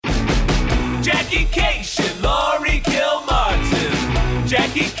Jackie Cation, Laurie Kilmartin.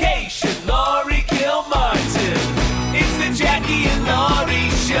 Jackie Cation, Laurie Kilmartin. It's the Jackie and Laurie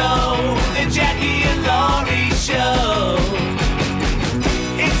Show. The Jackie and Laurie Show.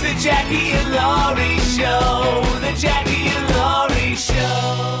 It's the Jackie and Laurie Show. The Jackie and Laurie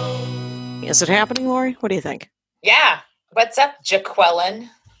Show. Is it happening, Laurie? What do you think? Yeah. What's up, Jaqueline?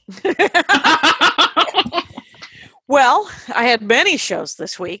 Well, I had many shows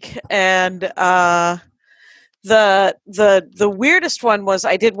this week, and the weirdest one was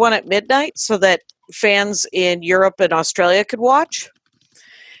I did one at midnight so that fans in Europe and Australia could watch.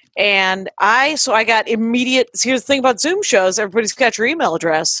 And I got immediate. Here's the thing about Zoom shows: everybody's got your email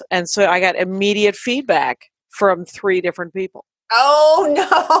address, and so I got immediate feedback from 3 different people. Oh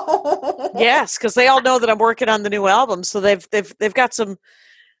no! Yes, because they all know that I'm working on the new album, so they've got some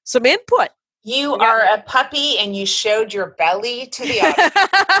input. You are a puppy and you showed your belly to the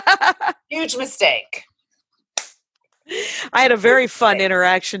audience. Huge mistake. I had a very fun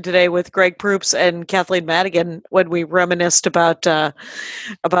interaction today with Greg Proops and Kathleen Madigan when we reminisced about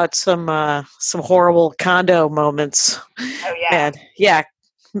some horrible condo moments. Oh yeah. And yeah,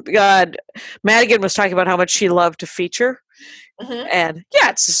 God, Madigan was talking about how much she loved to feature. Mm-hmm. And yeah,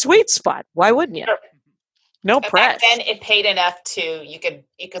 it's a sweet spot. Why wouldn't you? No press. Back then it paid enough to you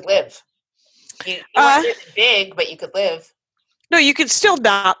could live. You weren't big, but you could live. No, you could still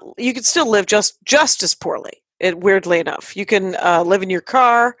live just as poorly. Weirdly enough, you can live in your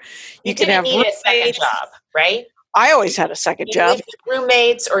car. You can have need a second job, right? I always had a second job. You lived with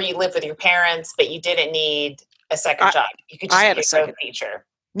roommates, or you lived with your parents, but you didn't need a second job. You could just be a road feature.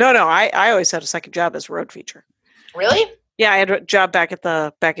 No, I always had a second job as a road feature. Really? Yeah, I had a job back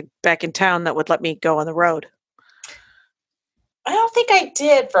in town that would let me go on the road. I don't think I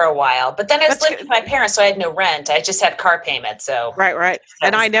did for a while, but then I was living with my parents, so I had no rent. I just had car payment. So right,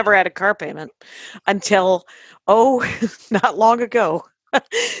 and I never had a car payment until not long ago,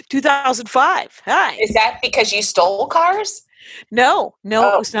 2005. Hi. Is that because you stole cars? No, it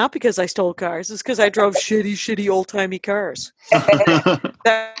was not because I stole cars. It's because I drove shitty old timey cars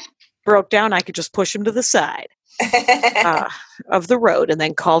that broke down. I could just push them to the side of the road and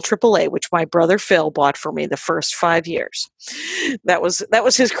then call AAA, which my brother Phil bought for me the first 5 years. That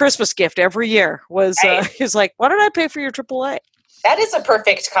was his Christmas gift every year. He's like, "Why don't I pay for your AAA?" That is a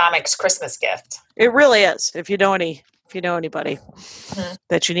perfect comics Christmas gift. It really is. If you know anybody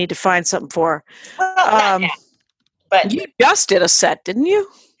that you need to find something for. Well, but you just did a set, didn't you?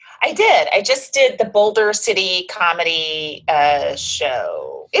 I did. I just did the Boulder City Comedy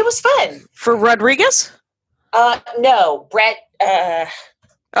show. It was fun. For Rodriguez? No, Brett.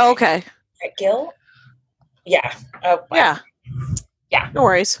 Okay. Brett Gill. Yeah. Oh, wow. Yeah. No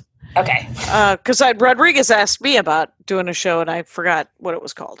worries. Okay. Because Rodriguez asked me about doing a show, and I forgot what it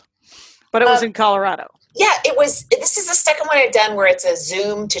was called, but it was in Colorado. Yeah, it was. This is the second one I've done where it's a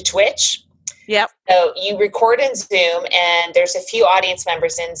Zoom to Twitch. Yep. So you record in Zoom, and there's a few audience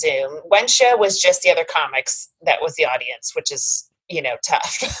members in Zoom. One show was just the other comics that was the audience, which is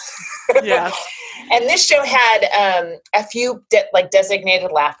tough. Yeah. And this show had a few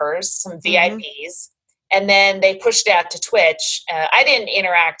designated laughers, some VIPs, and then they pushed it out to Twitch. I didn't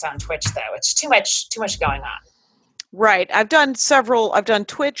interact on Twitch though; it's too much going on. Right. I've done several. I've done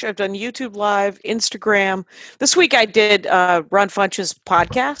Twitch. I've done YouTube Live, Instagram. This week I did Ron Funch's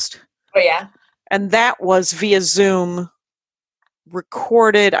podcast. Oh yeah. And that was via Zoom,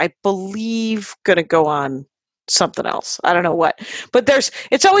 recorded. I believe going to go on something else. I don't know what, but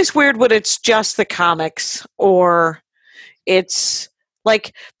it's always weird when it's just the comics or it's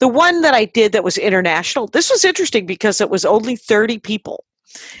like the one that I did that was international. This was interesting because it was only 30 people.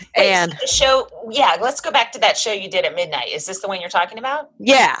 And so the show, let's go back to that show you did at midnight. Is this the one you're talking about?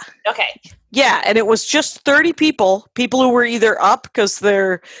 Yeah. Okay. Yeah, and it was just 30 people who were either up because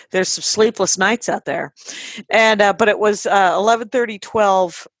there's some sleepless nights out there, and but it was 11:30,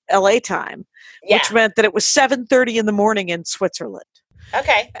 12 LA time, which meant that it was 7:30 in the morning in Switzerland.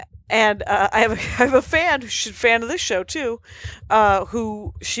 Okay. And I have a fan who's a fan of this show too,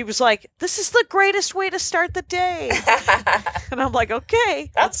 who she was like, "This is the greatest way to start the day," and I'm like, "Okay,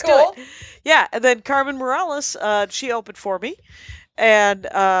 that's cool." Let's do it. Yeah, and then Carmen Morales, she opened for me, and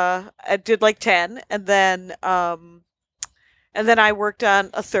I did like 10, and then I worked on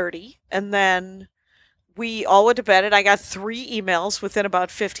a 30, and then we all went to bed, and I got 3 emails within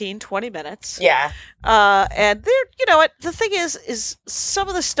about 15, 20 minutes. Yeah. And they're, the thing is some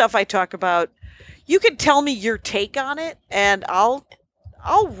of the stuff I talk about, you can tell me your take on it, and I'll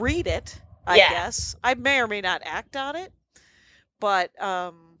read it, I guess. I may or may not act on it, but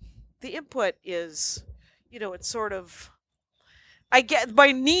the input is, it's sort of, I get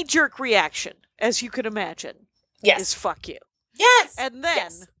my knee-jerk reaction as you can imagine, Yes. is fuck you. Yes. And then,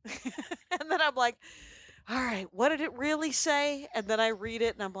 Yes. and then I'm like, all right, what did it really say? And then I read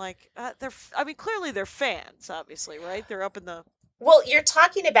it, and I'm like, clearly they're fans, obviously, right? They're up in the. Well, you're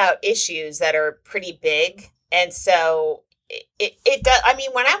talking about issues that are pretty big, and so it does. I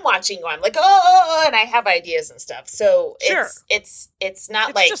mean, when I'm watching, I'm like, oh, and I have ideas and stuff. So Sure. it's not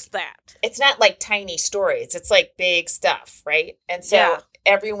It's like just that. it's not like tiny stories. It's like big stuff, right? And so Yeah.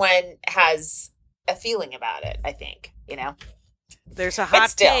 everyone has a feeling about it. I think, There's a But hot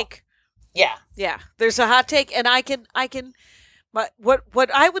still. take. Yeah. Yeah, there's a hot take, and I can. But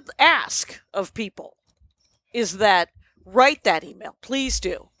what I would ask of people is that write that email. Please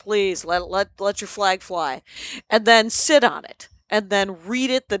do. Please let your flag fly, and then sit on it, and then read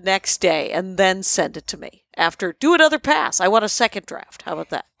it the next day, and then send it to me. After, do another pass. I want a second draft. How about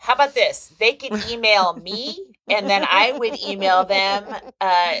that? How about this? They could email me, and then I would email them.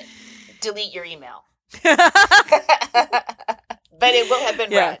 Delete your email, but it will have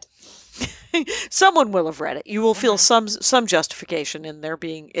been Yeah. read. Someone will have read it. You will feel some justification in there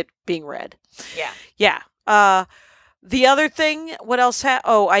being read. Yeah. Yeah. The other thing, what else?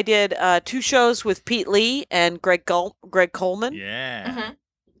 I did 2 shows with Pete Lee and Greg Coleman. Yeah.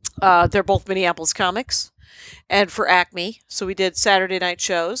 Mhm. They're both Minneapolis comics, and for Acme. So we did Saturday night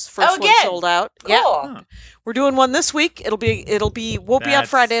shows. First Oh, one again? sold out. Cool. Yeah, Huh. we're doing one this week. Won't be on That's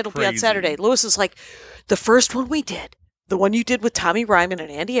Friday. It'll be on crazy. Saturday. Lewis is like, the first one we did. The one you did with Tommy Ryman and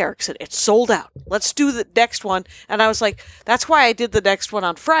Andy Erickson, it sold out. Let's do the next one. And I was like, that's why I did the next one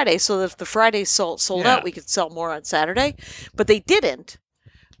on Friday, so that if the Friday sold Yeah. out, we could sell more on Saturday. But they didn't.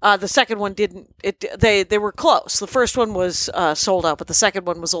 The second one didn't. They were close. The first one was sold out, but the second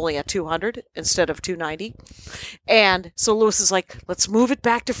one was only at 200 instead of 290. And so Lewis is like, let's move it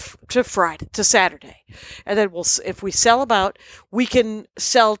back to Friday, to Saturday, and then if we sell them out, we can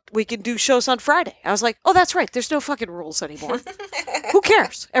do shows on Friday. I was like, oh, that's right. There's no fucking rules anymore. Who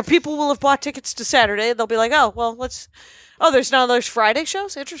cares? And people will have bought tickets to Saturday, and they'll be like, oh, well, there's Friday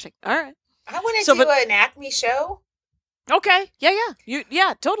shows. Interesting. All right. I want to So, do but- an Acme show. Okay.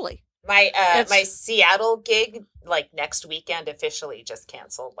 Yeah. Totally. My It's- my Seattle gig, like next weekend, officially just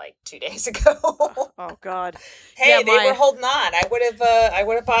canceled like 2 days ago. Oh God. Hey, Yeah, they my- were holding on. I would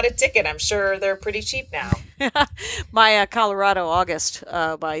have bought a ticket. I'm sure they're pretty cheap now. My Colorado August,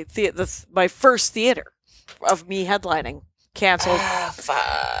 my first theater of me headlining canceled Ah,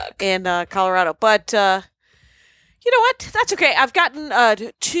 fuck. in Colorado. But you know what? That's okay. I've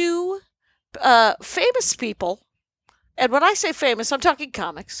gotten 2 famous people, and when I say famous, I'm talking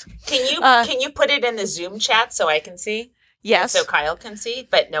comics. Can you put it in the Zoom chat so I can see? Yes, So Kyle can see,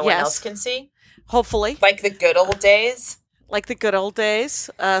 but no one Yes. else can see? hopefully, Like the good old days? like the good old days.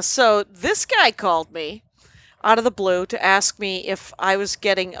 So this guy called me out of the blue to ask me if I was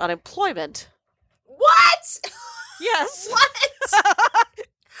getting unemployment. What? Yes. What? I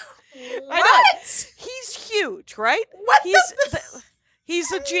know. What? He's huge, right? What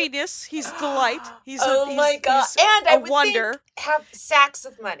He's a genius. He's a delight. Oh my God. He's And I a would wonder. think have sacks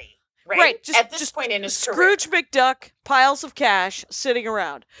of money. Right? Right, just- At this just point in his Scrooge McDuck, piles of cash sitting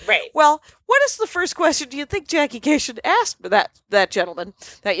around. career. Right. Well, what is the first question do you think Jackie K should ask that gentleman,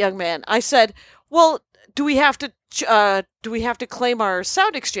 that young man? I said, well, do we have to claim our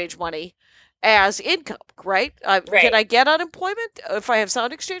Sound Exchange money as income, right? Right. Can I get unemployment if I have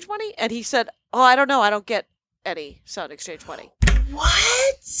Sound Exchange money? And he said, oh, I don't know. I don't get any Sound Exchange money.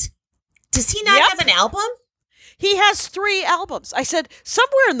 What? Does he not Yep. have an album? He has 3 albums. I said,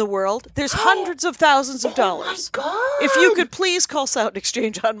 somewhere in the world, there's hundreds of thousands of dollars. Oh my God. If you could please call Sound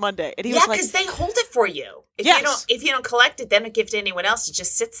Exchange on Monday. And he Yeah, was like, because they hold it for you. If Yes. you don't collect it, they don't give it to anyone else. It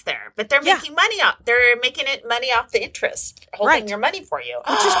just sits there. But they're Yeah. making money off. They're making it money off the interest, holding Right. your money for you.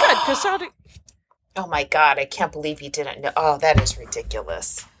 which is good because Sound. Oh my God! I can't believe you didn't know. Oh, that is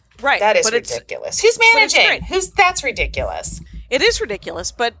ridiculous. Right. That is but it's ridiculous. Who's it's managing? great. That's ridiculous. It is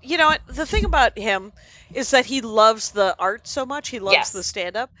ridiculous, but you know what? The thing about him is that he loves the art so much. He loves Yes. the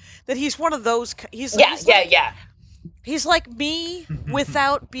stand-up that he's one of those. He's Yeah. He's like me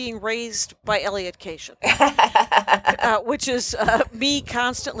without being raised by Elliot Cation, which is me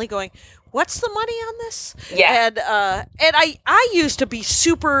constantly going, "What's the money on this?" Yeah. And I used to be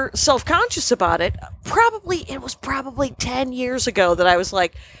super self-conscious about it. It was probably 10 years ago that I was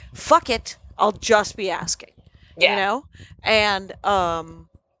like, "Fuck it, I'll just be asking." Yeah. You know? And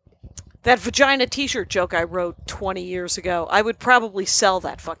that vagina t-shirt joke I wrote 20 years ago, I would probably sell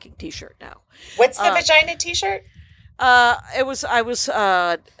that fucking t-shirt now. What's the vagina T-shirt? I was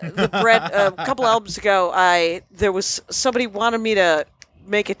the bread a couple albums ago. There was somebody wanted me to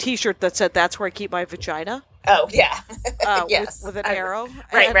make a t-shirt that said "That's where I keep my vagina." Oh, yeah. Yes. with an arrow.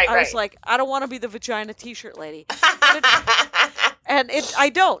 Right, and right, I was right. like, I don't want to be the vagina t-shirt lady.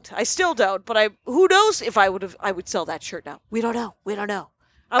 I don't. I still don't. But who knows if I would sell that shirt now. We don't know.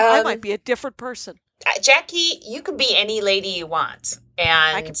 I might be a different person. Jackie, you can be any lady you want,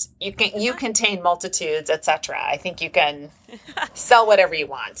 and you contain multitudes, etc. I think you can sell whatever you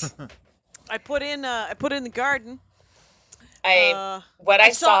want. I put in the garden. I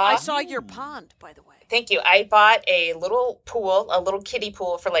saw your pond, by the way. Thank you. I bought a little pool, a little kiddie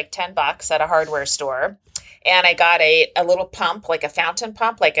pool for like $10 at a hardware store, and I got a little pump, like a fountain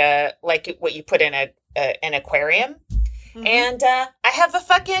pump, like what you put in an aquarium. Mm-hmm. And I have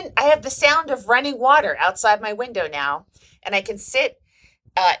the sound of running water outside my window now, and I can sit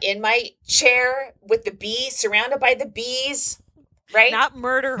in my chair with the bees, surrounded by the bees, right? Not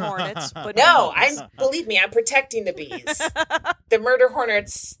murder hornets, but no, believe me, I'm protecting the bees. The murder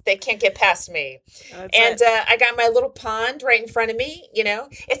hornets, they can't get past me. I got my little pond right in front of me. You know,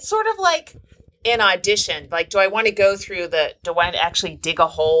 it's sort of like an audition. Like, do I want to go through do I want to actually dig a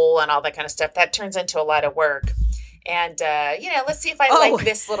hole and all that kind of stuff? That turns into a lot of work. And let's see if I like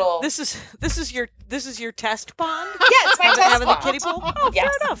this little. This is your test pond. Yeah, it's my test having pond. The kiddie pool. Oh, yes,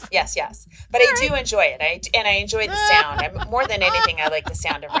 fair enough. Yes. But I do enjoy it. I enjoy the sound. More than anything, I like the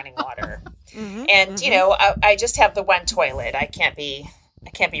sound of running water. Mm-hmm, and I just have the one toilet. I can't be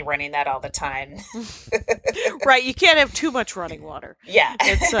running that all the time. Right, you can't have too much running water. Yeah.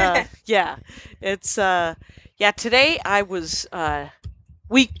 Today I was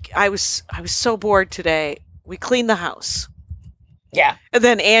so bored today. We cleaned the house. Yeah. And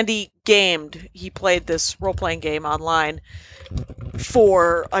then Andy gamed. He played this role-playing game online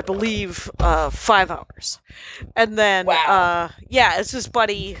for, I believe, 5 hours. And then, wow. It's his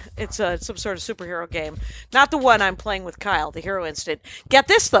buddy. It's some sort of superhero game. Not the one I'm playing with Kyle, the Hero Instant. Get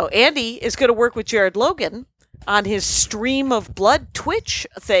this, though. Andy is going to work with Jared Logan on his Stream of Blood Twitch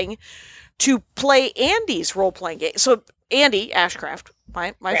thing to play Andy's role-playing game. So Andy Ashcraft,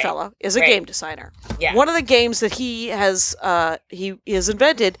 my fella, is a game designer. Yeah. One of the games that he has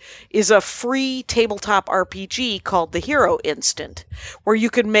invented is a free tabletop RPG called the Hero Instant, where you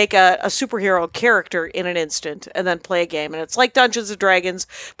can make a superhero character in an instant and then play a game. And it's like Dungeons and Dragons,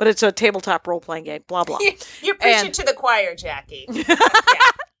 but it's a tabletop role-playing game, blah, blah. You're preaching to the choir, Jackie.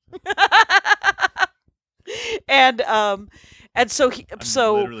 And so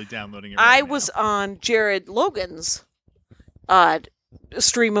literally downloading it right I now. was on Jared Logan's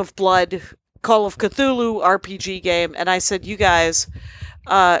Stream of Blood Call of Cthulhu RPG game, and I said, you guys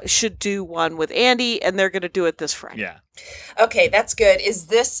should do one with Andy, and they're going to do it this Friday. Yeah. Okay, that's good. Is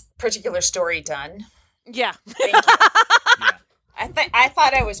this particular story done? Yeah. Thank you. Yeah. I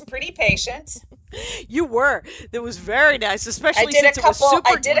thought I was pretty patient. You were. It was very nice, especially I did a couple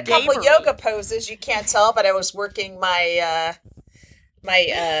gamery. yoga poses. You can't tell, but I was working my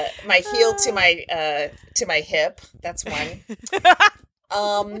my heel to my hip. That's one.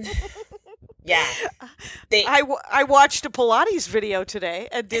 Yeah. I watched a Pilates video today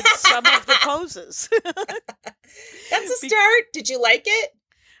and did some of the poses. That's a start. Did you like it?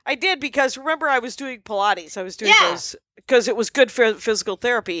 I did, because remember I was doing Pilates. I was doing those because it was good for physical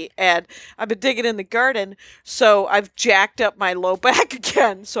therapy, and I've been digging in the garden, so I've jacked up my low back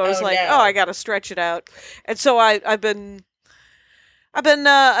again. So I was I got to stretch it out, and so I've been doing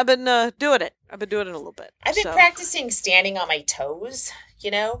it. I've been doing it a little bit. I've been practicing standing on my toes.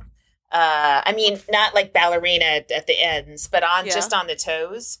 I mean, not like ballerina at the ends, but just on the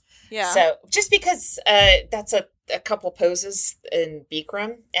toes. Yeah. So just because that's a couple poses in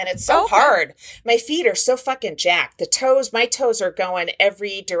Bikram, and it's so hard. My feet are so fucking jacked. My toes are going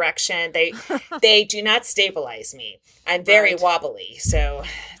every direction. They do not stabilize me. I'm very wobbly, so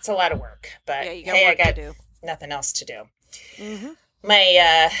it's a lot of work. But I got nothing else to do. Mm-hmm.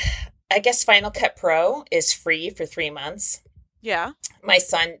 My I guess Final Cut Pro is free for 3 months. Yeah. My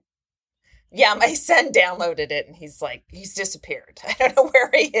son downloaded it, and he's disappeared. I don't know where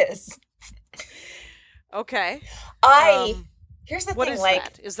he is. Okay. Here's the what thing. Is like,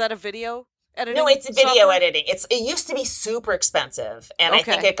 that? Is that a video editing? No, it's video software? editing. It used to be super expensive, and I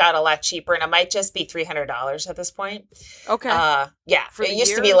think it got a lot cheaper, and it might just be $300 at this point. Okay. Yeah. For it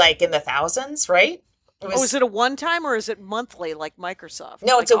used to be like in the thousands, right? Is it a one time or is it monthly like Microsoft?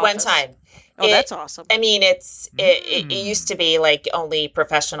 No, like it's a Office? one time. Oh, that's awesome. I mean, it used to be like only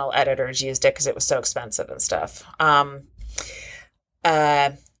professional editors used it because it was so expensive and stuff.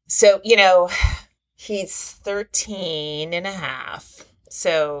 So, he's 13 and a half.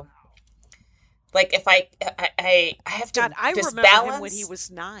 So, like, if I have to I just remember balance him when he was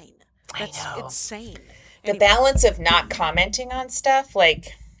 9. That's I know. insane. The balance of not commenting on stuff,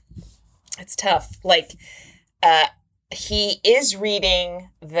 like, it's tough. Like, he is reading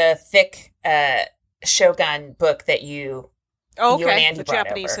the thick Shogun book that you and Andy the brought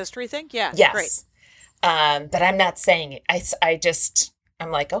Japanese over. history thing. Yeah, Yes. Great. But I'm not saying it. I'm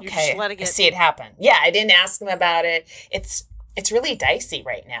like, You're just okay, letting I it- see it happen. Yeah, I didn't ask him about it. It's really dicey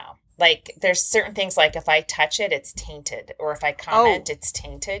right now. Like, there's certain things like if I touch it, it's tainted, or if I comment, it's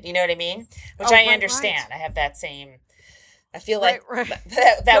tainted. You know what I mean? Which I right, understand. right. I have that same. I feel Right, like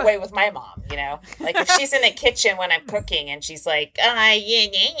right. that way with my mom. You know, like if she's in the kitchen when I'm cooking and she's like,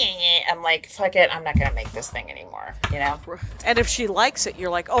 I'm like, fuck it, I'm not gonna make this thing anymore. You know. And if she likes it, you're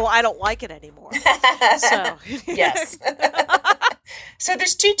like, oh, I don't like it anymore. So Yes. So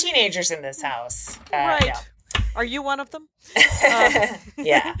there's 2 teenagers in this house. Right. Yeah. Are you one of them?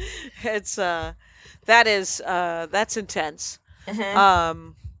 Yeah. It's that's intense.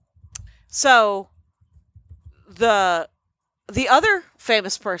 Mhm. So the other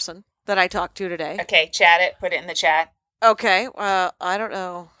famous person that I talked to today. Okay, chat it. Put it in the chat. Okay, I don't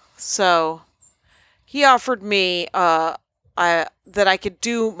know. So he offered me that I could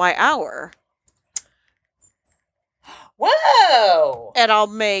do my hour. Whoa! And I'll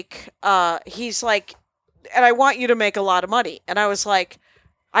make he's like, and I want you to make a lot of money. And I was like,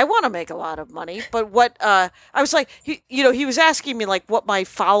 I want to make a lot of money, but what I was like, he was asking me like what my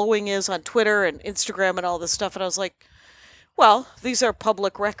following is on Twitter and Instagram and all this stuff, and I was like, well, these are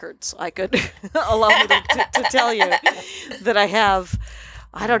public records. I could allow me to tell you that I have,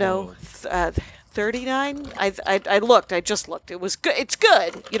 I don't know, 39. I just looked. It was good. It's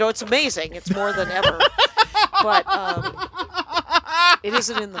good. It's amazing. It's more than ever. But it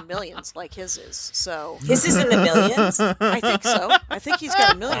isn't in the millions like his is. So His is in the millions? I think so. I think he's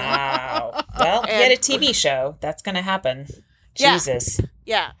got 1 million. Wow. Well, he had a TV show. That's going to happen. Yeah. Jesus.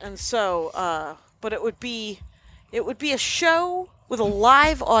 Yeah, and so, but it would be a show with a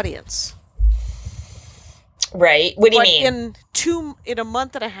live audience. Right. What do you but mean? in a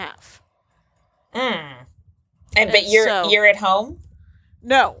month and a half. But you're at home?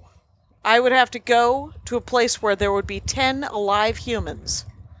 No. I would have to go to a place where there would be 10 alive humans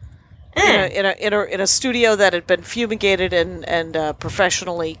in a studio that had been fumigated and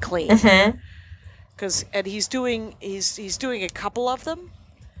professionally cleaned. And he's doing a couple of them,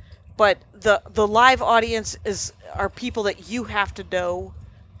 but the live audience are people that you have to know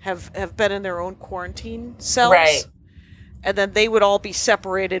have been in their own quarantine cells, right? And then they would all be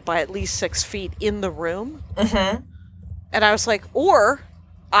separated by at least 6 feet in the room. And I was like, or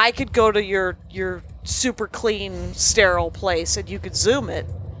I could go to your super clean, sterile place, and you could Zoom it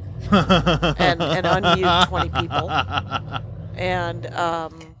and unmute 20 people. And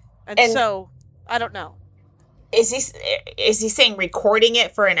so I don't know. Is he saying recording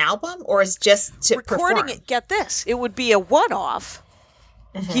it for an album, or is just to recording perform? it? Get this, it would be a one-off.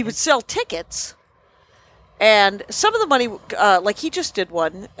 He would sell tickets, and some of the money, like he just did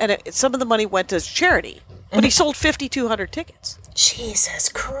one, and some of the money went to charity. But he sold 5,200 tickets. Jesus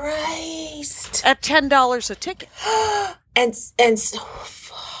Christ! At $10 a ticket. and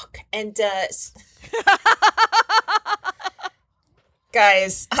fuck. And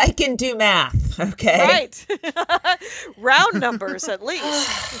guys, I can do math. Okay. Right. Round numbers at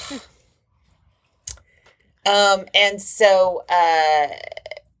least. And so.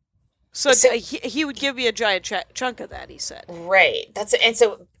 So he would give me a giant chunk of that, he said. Right.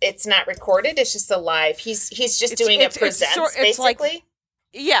 So it's not recorded. It's just a live. He's just doing a presents, basically. Like,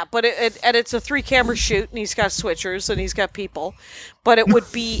 yeah, but it's a 3-camera shoot, and he's got switchers and he's got people, but it would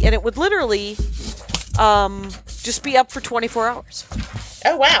literally just be up for 24 hours.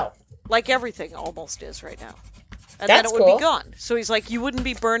 Oh wow! Like everything almost is right now. And That's then it would cool. be gone. So he's like, you wouldn't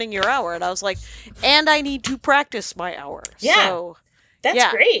be burning your hour, and I was like, and I need to practice my hour. Yeah. So,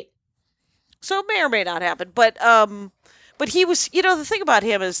 That's great. So it may or may not happen, but he was, the thing about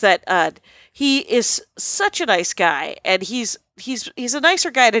him is that he is such a nice guy, and he's a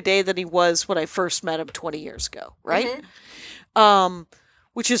nicer guy today than he was when I first met him 20 years ago, right?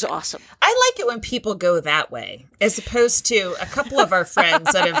 Which is awesome. I like it when people go that way, as opposed to a couple of our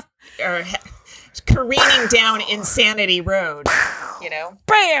friends that are careening down Insanity Road,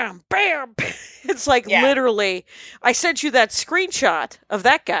 Bam, bam. It's like literally, I sent you that screenshot of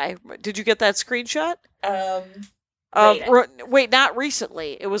that guy. Did you get that screenshot? Wait, not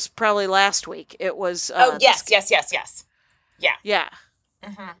recently. It was probably last week. It was. Yes. Yeah. Yeah.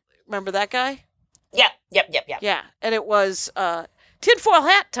 Remember that guy? Yep. Yeah, and it was tinfoil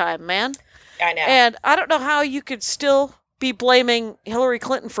hat time, man. I know. And I don't know how you could still be blaming Hillary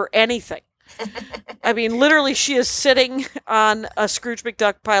Clinton for anything. I mean, literally, she is sitting on a Scrooge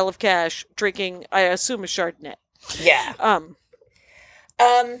McDuck pile of cash, drinking, I assume, a Chardonnay. Yeah.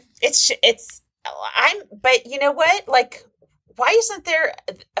 It's but you know what? Like, why isn't there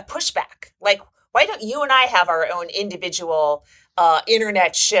a pushback? Like, why don't you and I have our own individual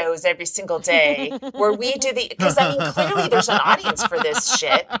internet shows every single day where we do because I mean, clearly there's an audience for this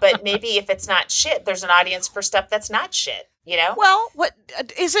shit, but maybe if it's not shit, there's an audience for stuff that's not shit, you know? Well, what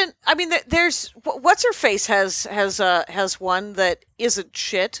isn't, I mean, there's, What's Her Face has one that isn't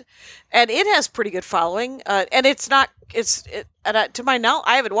shit, and it has pretty good following, and it's not, to my knowledge,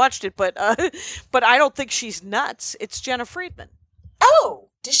 I haven't watched it, but I don't think she's nuts. It's Jenna Friedman. Oh,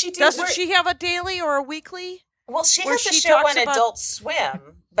 does she do? Doesn't she have a daily or a weekly? Well, she has a show on Adult Swim,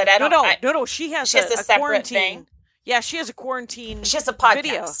 but I don't. No. She has a separate quarantine thing. Yeah, she has a quarantine. She has a podcast.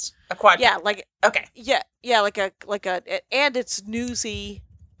 Video. A quad. Yeah, like okay. Yeah, like a, and it's newsy.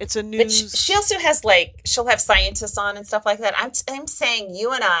 It's a news. But she also has she'll have scientists on and stuff like that. I'm saying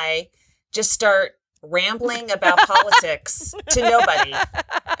you and I just start rambling about politics to nobody,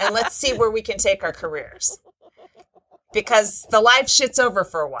 and let's see where we can take our careers. Because the live shit's over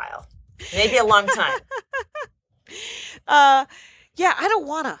for a while, maybe a long time. Yeah, I don't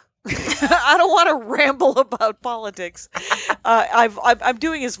wanna. I don't want to ramble about politics. I'm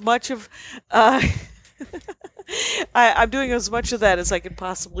doing as much of. I'm doing as much of that as I can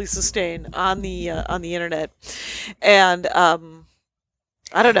possibly sustain on the internet, and I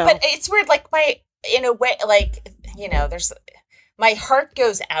don't know. But it's weird, like in a way, like there's my heart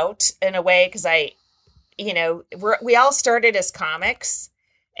goes out in a way because we all started as comics,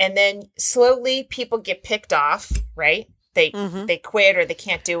 and then slowly people get picked off, right? They quit or they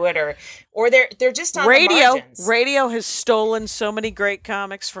can't do it or they're just on the margins. Radio has stolen so many great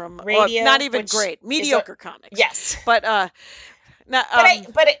comics from radio, not even great, mediocre comics. Yes, but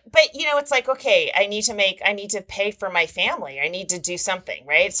it's like, okay, I need to pay for my family. I need to do something,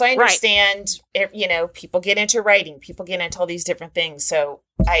 right? So I understand, people get into writing, people get into all these different things. So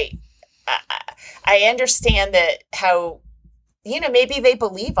I understand that how, maybe they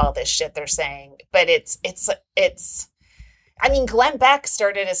believe all this shit they're saying, but it's. I mean, Glenn Beck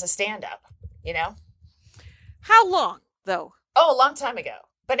started as a stand-up, How long, though? Oh, a long time ago.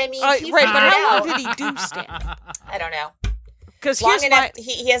 But I mean, but how long did he do stand-up? I don't know. Because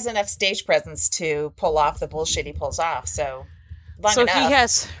he has enough stage presence to pull off the bullshit he pulls off. So long enough. He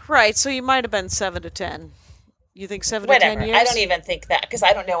has So he might have been 7 to 10. You think 7 to 10 years? I don't even think that because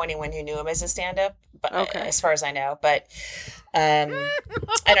I don't know anyone who knew him as a stand-up. But as far as I know, but I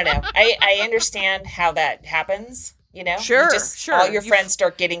don't know. I understand how that happens. Sure. All your friends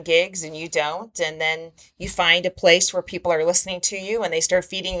start getting gigs and you don't. And then you find a place where people are listening to you and they start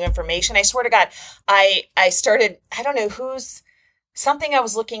feeding you information. I swear to God, I started, I don't know something I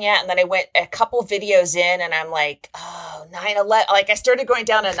was looking at. And then I went a couple videos in and I'm like, oh, 9/11. Like I started going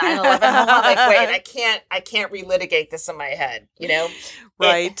down a 9/11 hole. I'm like, wait, I can't relitigate this in my head,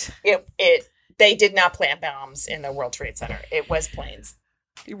 Right. They did not plant bombs in the World Trade Center. It was planes.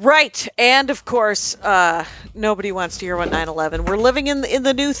 Right. And of course, nobody wants to hear about 9/11. We're living in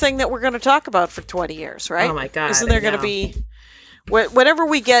the new thing that we're going to talk about for 20 years, right? Oh my God. Isn't there going to be, whenever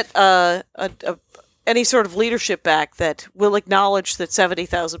we get any sort of leadership back that will acknowledge that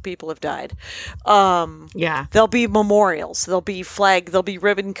 70,000 people have died, there'll be memorials, there'll be there'll be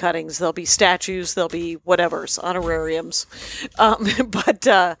ribbon cuttings, there'll be statues, there'll be whatever's, honorariums. But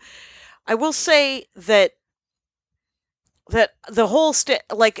I will say that the whole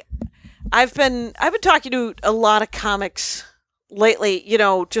I've been talking to a lot of comics lately,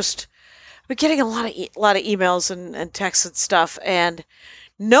 just I've been getting a lot of emails and texts and stuff, and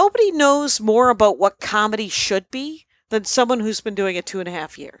nobody knows more about what comedy should be than someone who's been doing it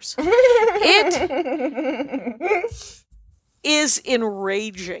 2.5 years. It is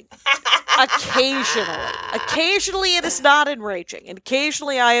enraging. Occasionally it is not enraging, and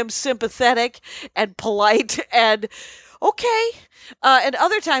occasionally I am sympathetic and polite and okay. And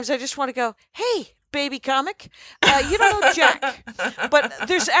other times I just want to go, hey, baby comic, you don't know Jack. But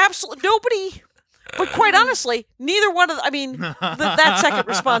there's absolutely nobody, but quite honestly, neither one of that second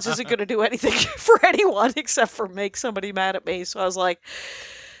response isn't going to do anything for anyone except for make somebody mad at me. So I was like,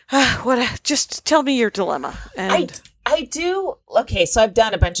 just tell me your dilemma. And I do. Okay, so I've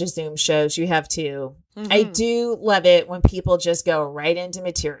done a bunch of Zoom shows. You have too. Mm-hmm. I do love it when people just go right into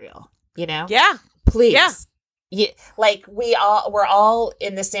material, Yeah. Please. Yeah. Like we're all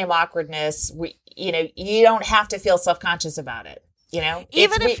in the same awkwardness. You don't have to feel self-conscious about it.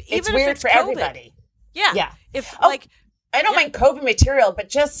 It's weird for COVID. Everybody. Yeah. Yeah. I don't mind COVID material, but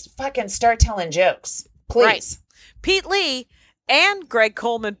just fucking start telling jokes, please. Right. Pete Lee and Greg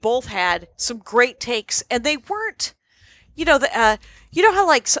Coleman both had some great takes, and they weren't. How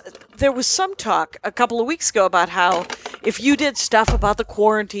there was some talk a couple of weeks ago about how if you did stuff about the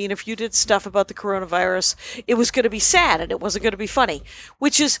quarantine, if you did stuff about the coronavirus, it was going to be sad and it wasn't going to be funny.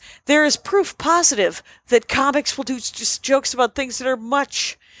 Which is, there is proof positive that comics will do just jokes about things that are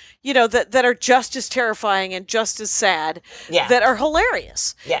much, that are just as terrifying and just as sad, that are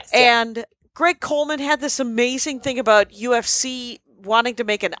hilarious. Yes. And Greg Coleman had this amazing thing about UFC wanting to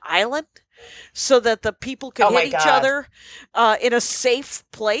make an island so that the people could hit each other in a safe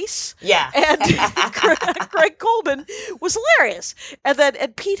place. Yeah. And Greg Coleman was hilarious.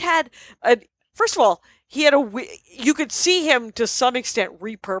 And Pete had, first of all, you could see him to some extent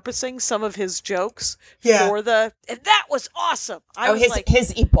repurposing some of his jokes and that was awesome.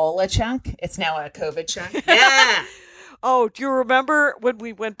 His Ebola chunk. It's now a COVID chunk. Yeah. Oh, do you remember when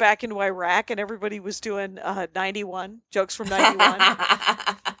we went back into Iraq and everybody was doing 91 jokes from 91?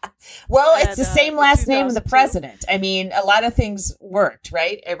 Well, it's the same last name of the president. I mean, a lot of things worked,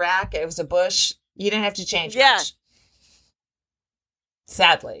 right? Iraq, it was a Bush. You didn't have to change much.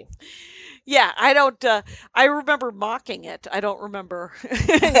 Sadly. Yeah, I remember mocking it. I don't remember.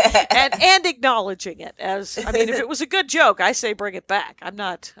 and acknowledging it as, if it was a good joke, I say bring it back. I'm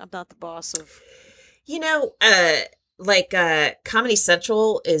not the boss of. Comedy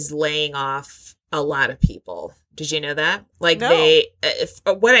Central is laying off a lot of people. Did you know that? No.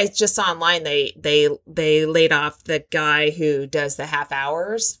 What I just saw online, they laid off the guy who does the half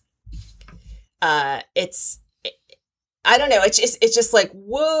hours. I don't know. It's just like,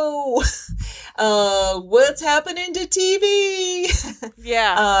 whoa, what's happening to TV?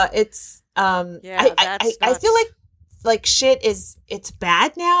 Yeah. I feel like shit it's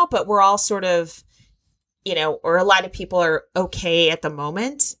bad now, but we're all sort of, or a lot of people are okay at the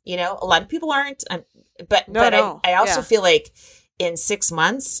moment. A lot of people aren't. I also feel like in 6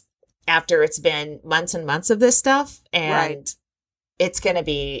 months, after it's been months and months of this stuff, and it's going to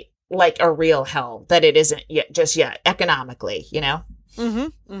be like a real hell that it isn't just yet economically, Mm-hmm.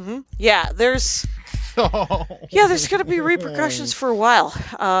 Mm-hmm. Yeah, there's going to be repercussions for a while.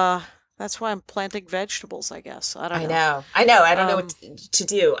 That's why I'm planting vegetables, I guess. I don't know. I don't know what to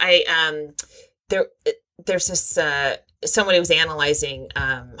do. There's this somebody was analyzing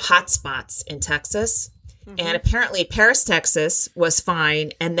hotspots in Texas, and apparently Paris, Texas was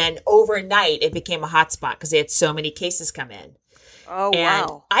fine, and then overnight it became a hotspot because they had so many cases come in. Oh, and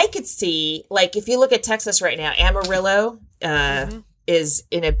wow. I could see, if you look at Texas right now, Amarillo is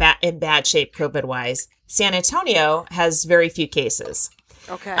in bad shape COVID-wise. San Antonio has very few cases.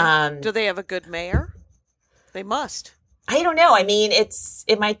 Okay. Do they have a good mayor? They must. I don't know.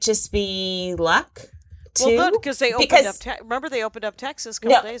 It might just be luck. Well, good, because they opened up. Remember, they opened up Texas a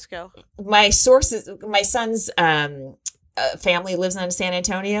couple days ago. My son's family lives in San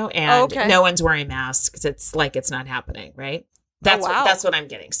Antonio, and no one's wearing masks. It's like it's not happening, right? That's what I'm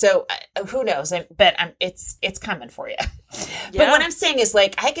getting. So who knows? It's coming for you. But what I'm saying is,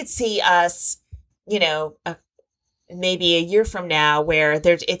 I could see us, maybe a year from now, where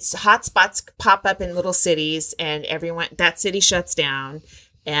it's hotspots pop up in little cities, and that city shuts down.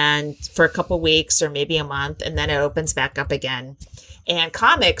 And for a couple weeks or maybe a month, and then it opens back up again. And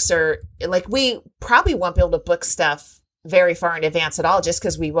comics are we probably won't be able to book stuff very far in advance at all, just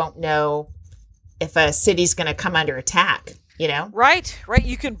because we won't know if a city's going to come under attack, Right.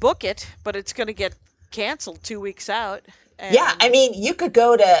 You can book it, but it's going to get canceled 2 weeks out. And yeah, you could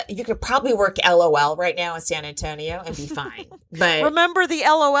probably work LOL right now in San Antonio and be fine. But remember the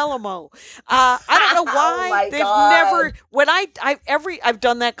LOLMO. I don't know why never. When I've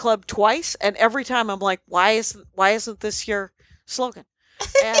done that club twice, and every time I'm like, why isn't this your slogan?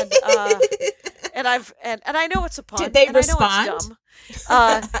 And I know it's a pun. Did they respond? I know it's dumb.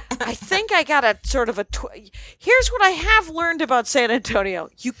 I think I got a sort of here's what I have learned about San Antonio.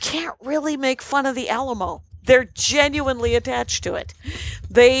 You can't really make fun of the Alamo. They're genuinely attached to it.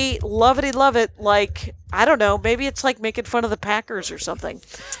 They love it. I don't know, maybe it's like making fun of the Packers or something.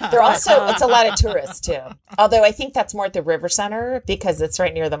 They're also, it's a lot of tourists too. Although I think that's more at the River Center because it's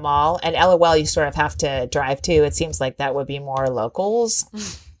right near the mall. And LOL, you sort of have to drive to. It seems like that would be more locals.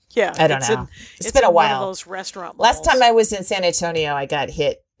 Yeah. I don't know. It's been a while. One of those restaurant malls. Last time I was in San Antonio, I got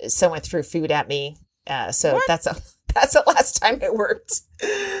hit. Someone threw food at me. So that's the last time it worked.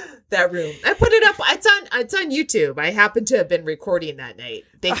 That room. I put it up. It's on YouTube. I happen to have been recording that night.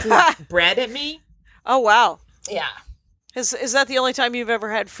 They threw bread at me. Oh wow. Yeah. Is that the only time you've ever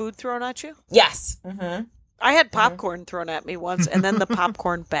had food thrown at you? Yes. Mm-hmm. I had popcorn thrown at me once, and then the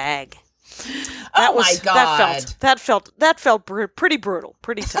popcorn bag. My God. That felt pretty brutal,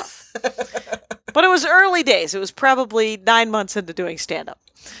 pretty tough. But it was early days. It was probably 9 months into doing stand-up,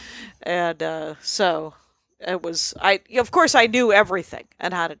 and so. It was of course I knew everything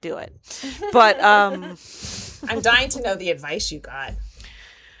and how to do it, but I'm dying to know the advice you got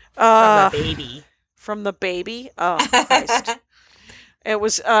from the baby. From the baby? Oh, Christ. It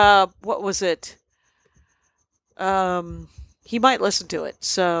was, what was it? He might listen to it,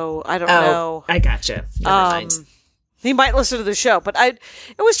 so I don't know. I gotcha. Never mind. He might listen to the show, but it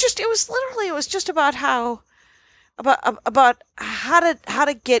was just about how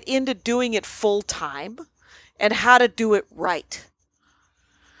to get into doing it full time and how to do it right.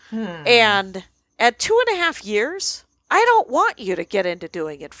 And at 2.5 years, I don't want you to get into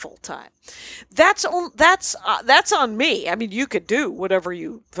doing it full time. That's on me. I mean, you could do whatever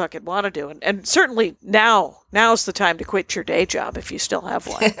you fucking want to do, and certainly now's the time to quit your day job if you still have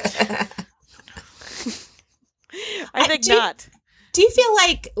one. I think not. Do you feel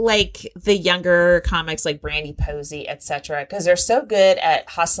like the younger comics like Brandy Posey, etc., because they're so good at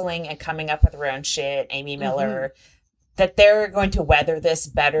hustling and coming up with their own shit, Amy Miller, that they're going to weather this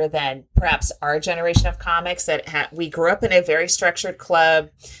better than perhaps our generation of comics that we grew up in a very structured club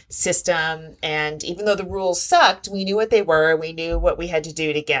system, and even though the rules sucked, we knew what they were, we knew what we had to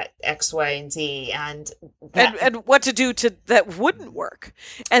do to get X, Y, and Z, and what to do to that wouldn't work.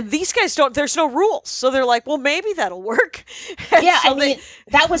 And these guys don't. There's no rules, so they're like, well, maybe that'll work. Yeah, so I mean,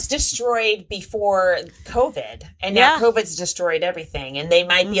 that was destroyed before COVID, and now COVID's destroyed everything, and they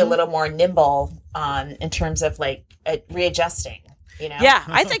might be a little more nimble in terms of like readjusting. You know? Yeah,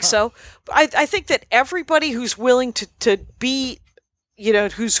 I think so. I think that everybody who's willing to be, you know,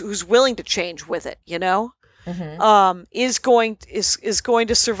 who's willing to change with it, you know, is going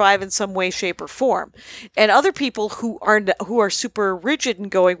to survive in some way, shape, or form. And other people who are super rigid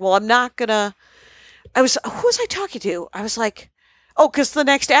and going, well, I'm not gonna. Who was I talking to? I was like, oh, because the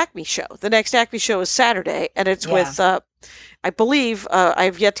next Acme show is Saturday, and it's with I believe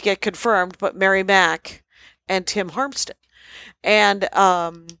I've yet to get confirmed, but Mary Mack and Tim Harmston. And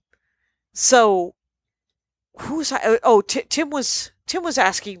so who was I? Oh, Tim was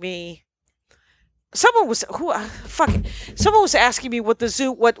asking me. Someone was asking me what the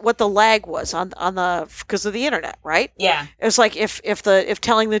Zoom what the lag was on the because of the internet, right? Yeah. It was like if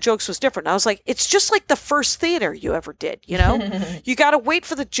telling the jokes was different. I was like, it's just like the first theater you ever did, you know? You got to wait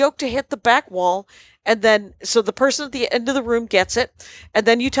for the joke to hit the back wall, and then so the person at the end of the room gets it, and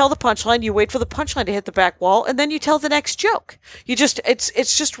then you tell the punchline, you wait for the punchline to hit the back wall, and then you tell the next joke.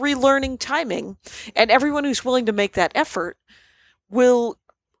 It's just relearning timing, and everyone who's willing to make that effort will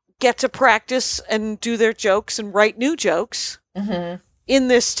get to practice and do their jokes and write new jokes in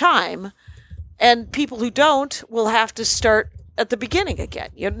this time. And people who don't will have to start at the beginning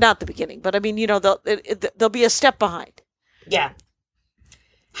again. You know, not the beginning, but I mean, you know, they'll be a step behind. Yeah.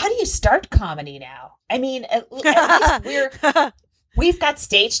 How do you start comedy now? I mean, at least we've got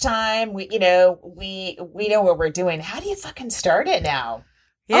stage time. We know what we're doing. How do you fucking start it now?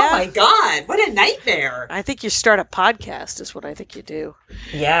 Yeah. Oh my God, what a nightmare. I think you start a podcast is what I think you do.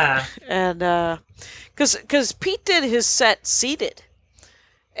 Yeah. And because Pete did his set seated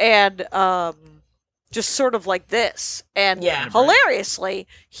and just sort of like this. And hilariously,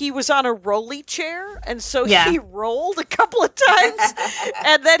 he was on a rolly chair, and so he rolled a couple of times.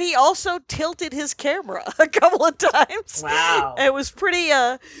 And then he also tilted his camera a couple of times. Wow. It was pretty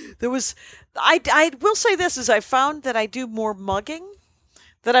I will say this is I found that I do more mugging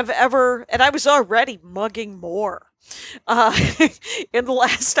than I've ever, and I was already mugging more. In the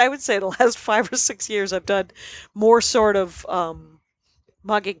last 5 or 6 years, I've done more sort of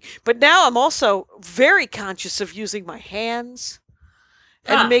mugging. But now I'm also very conscious of using my hands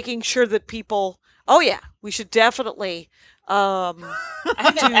and making sure that people, we should definitely. I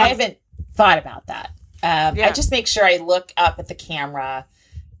haven't thought about that. I just make sure I look up at the camera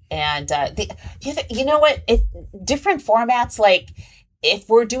and you know what? Different formats like, if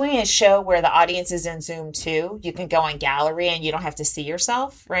we're doing a show where the audience is in Zoom too, you can go on gallery and you don't have to see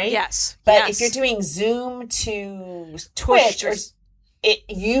yourself, right? Yes. But if you're doing Zoom to Twitch,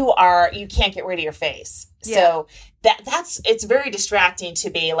 you can't get rid of your face. Yeah. So it's very distracting to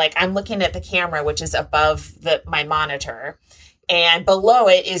be like, I'm looking at the camera, which is above my monitor, and below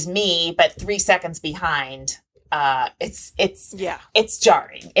it is me, but 3 seconds behind. It's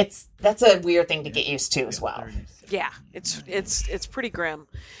jarring. That's a weird thing to get used to as well. Yeah, it's pretty grim,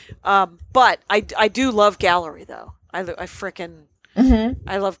 but I do love gallery though. I frickin'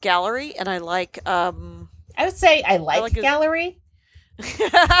 I love gallery, and I like. I would say I like gallery.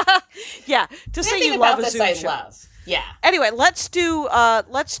 Yeah, to say you love a Zoom I show. Love. Yeah. Anyway, let's do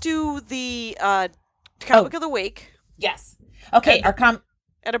the comic of the week. Yes. Okay.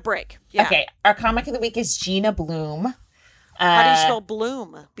 At a break. Yeah. Okay. Our comic of the week is Gina Bloom. How do you spell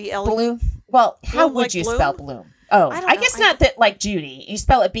Bloom? B-L-U? Bloom. Well, how Bloom would like you Bloom? spell Bloom? Oh, I guess not that like Judy. You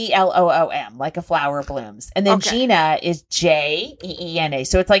spell it Bloom, like a flower blooms. And then Gina is Jeena.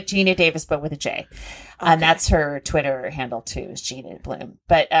 So it's like Gina Davis, but with a J. And that's her Twitter handle too, is Gina Bloom.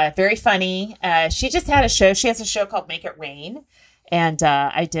 But very funny. She just had a show. She has a show called Make It Rain. And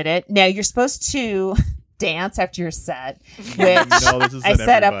I did it. Now you're supposed to dance after your set, which I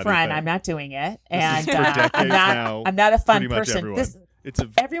said up front, I'm not doing it. And I'm not a fun person.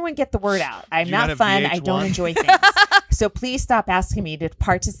 Everyone get the word out. I'm not fun. I don't enjoy things. So please stop asking me to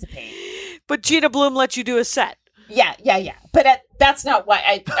participate. But Gina Bloom let you do a set. Yeah. But that's not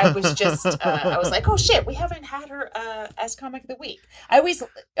why I was just, I was like, oh shit, we haven't had her as Comic of the Week. I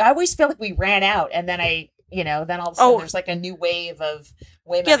always feel like we ran out, and then then all of a sudden there's like a new wave of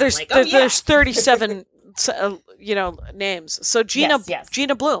women. Yeah, there's 37, names. So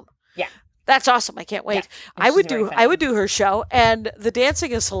Gina Bloom. Yeah. That's awesome. I can't wait. Yeah, I would do her show, and the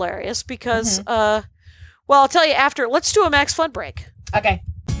dancing is hilarious because I'll tell you after. Let's do a Max Fun break. Okay.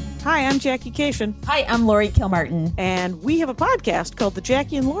 Hi, I'm Jackie Cation. Hi, I'm Lori Kilmartin. And we have a podcast called The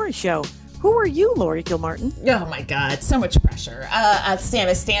Jackie and Lori Show. Who are you, Lori Kilmartin? Oh, my God. So much pressure. I'm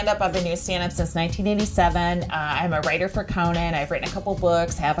a stand-up. I've been doing stand-up since 1987. I'm a writer for Conan. I've written a couple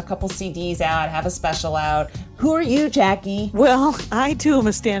books, have a couple CDs out, have a special out. Who are you, Jackie? Well, I, too, am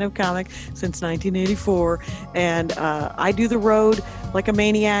a stand-up comic since 1984. And I do the road like a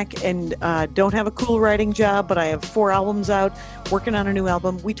maniac and don't have a cool writing job, but I have 4 albums out, working on a new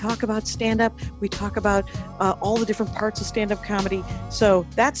album. We talk about stand-up. We talk about all the different parts of stand-up comedy. So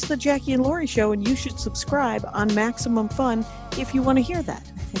that's the Jackie and Lori Show, and you should subscribe on Maximum Fun if you want to hear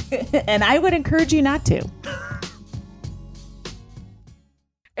that. And I would encourage you not to.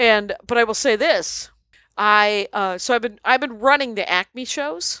 But I will say this. I've been running the Acme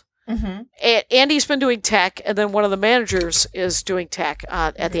shows. Mm-hmm. And Andy's been doing tech, and then one of the managers is doing tech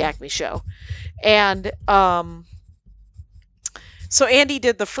at the Acme show. And so Andy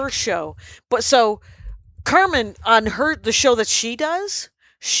did the first show, but so Carmen on the show that she does,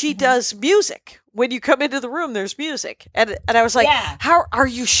 does music. When you come into the room, there's music. And I was like, How are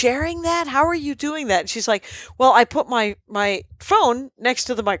you sharing that? How are you doing that? And she's like, well, I put my phone next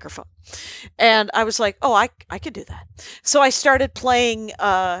to the microphone. And I was like, oh, I could do that. So I started playing,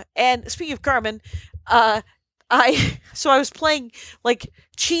 and speaking of Carmen, I was playing like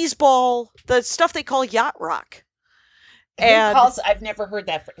cheese ball, the stuff they call yacht rock. And I've never heard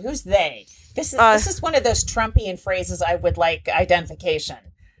that. Who's they? This is one of those Trumpian phrases I would like identification.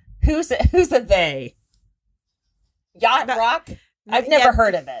 Who's a they? Yacht rock? I've never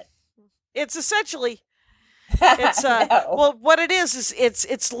heard of it. It's essentially well, what it is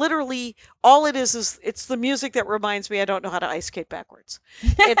it's literally all it is it's the music that reminds me I don't know how to ice skate backwards.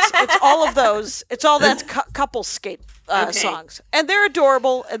 It's all of those. It's all that couple skate songs, and they're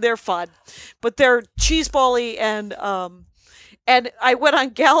adorable and they're fun, but they're cheeseball-y and I went on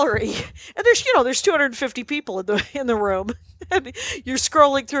Gallery, and there's 250 people in the room, and you're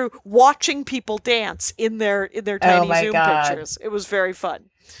scrolling through watching people dance in their tiny Zoom pictures. It was very fun.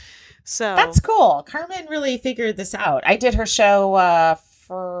 So that's cool. Carmen really figured this out. I did her show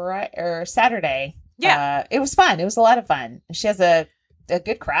Saturday. Yeah, it was fun. It was a lot of fun. She has a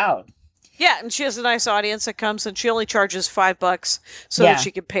good crowd. Yeah, and she has a nice audience that comes, and she only charges $5 so that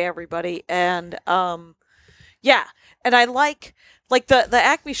she can pay everybody. And and I like the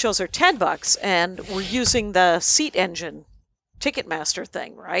Acme shows are $10, and we're using the Seat Engine Ticketmaster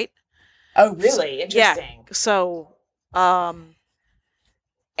thing, right? Oh, really? Interesting. Yeah. So,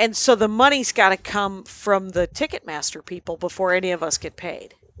 and so the money's got to come from the Ticketmaster people before any of us get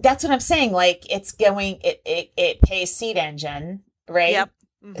paid. That's what I'm saying. Like it pays Seat Engine, right? Yep.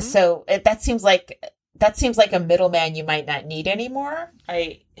 Mm-hmm. So that seems like a middleman you might not need anymore.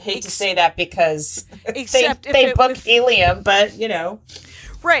 I hate to say that because they book helium, but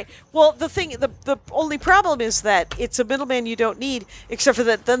Right. Well, the only problem is that it's a middleman you don't need, except for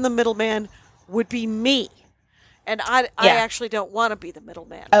that then the middleman would be me. And I actually don't want to be the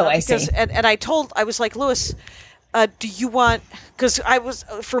middleman. Oh, I see. And I was like, Lewis, do you want, because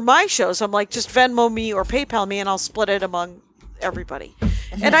for my shows, I'm like, just Venmo me or PayPal me and I'll split it among everybody.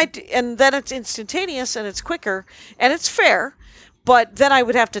 Mm-hmm. And then it's instantaneous and it's quicker and it's fair. But then I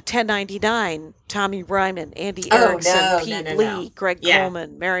would have to 1099 Tommy Ryman, Andy Erickson, Pete Lee, Greg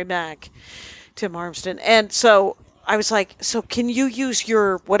Coleman, Mary Mack, Tim Armstrong. And so I was like, so can you use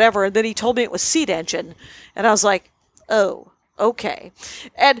your whatever? And then he told me it was Seat Engine. And I was like, oh, okay.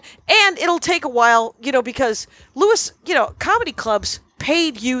 And it'll take a while, because Lewis, comedy clubs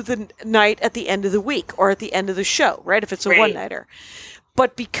paid you the night at the end of the week or at the end of the show, right? If it's a one-nighter.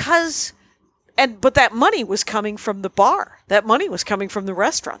 But because but that money was coming from the bar. That money was coming from the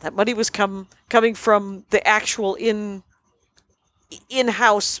restaurant. That money was coming from the actual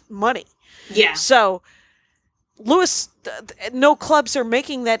in-house money. Yeah. So Lewis, no clubs are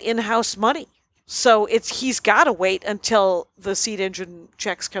making that in-house money. So he's got to wait until the Seed Engine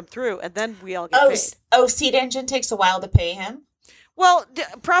checks come through, and then we all get paid. Seed Engine takes a while to pay him? Well,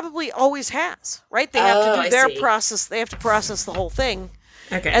 probably always has, right? They have to do their process. They have to process the whole thing.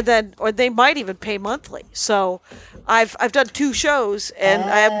 Okay. And then, or they might even pay monthly. So I've done 2 shows, and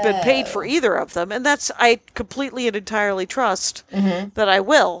I haven't been paid for either of them. And I completely and entirely trust that I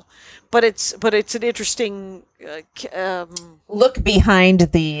will. But it's an interesting look behind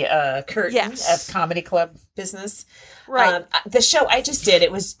the curtain of comedy club business. Right. The show I just did,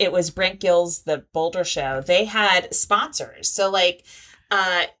 it was Brent Gill's The Boulder Show. They had sponsors. So like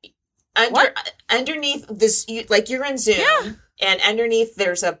underneath this, you're in Zoom, and underneath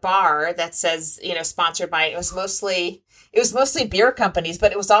there's a bar that says, sponsored by. It was mostly beer companies,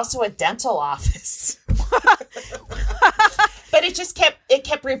 but it was also a dental office. But it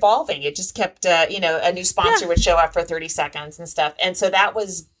kept revolving. It just kept, a new sponsor would show up for 30 seconds and stuff. And so that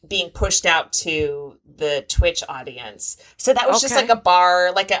was being pushed out to the Twitch audience. So that was just like a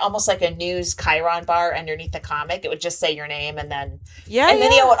bar, almost like a news Chiron bar underneath the comic. It would just say your name, and then then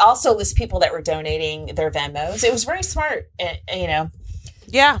it would also list people that were donating their Venmos. It was very smart,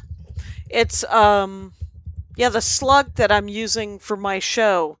 Yeah. It's the slug that I'm using for my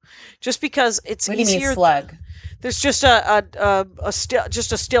show, just because it's easier. What do you mean slug? There's just a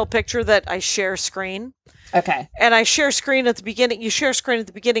still picture that I share screen. Okay. And I share screen at the beginning. You share screen at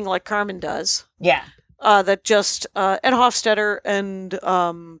the beginning like Carmen does. Yeah. That just and Hofstetter and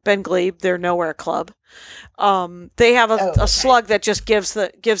Ben Glebe, their Nowhere Club. They have a slug that just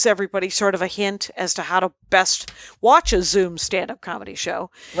gives everybody sort of a hint as to how to best watch a Zoom stand-up comedy show.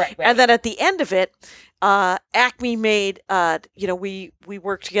 Right. And then at the end of it, Acme made, we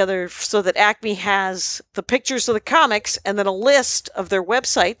worked together so that Acme has the pictures of the comics and then a list of their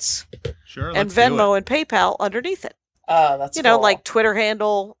websites and Venmo and PayPal underneath it. Oh, that's cool. Like Twitter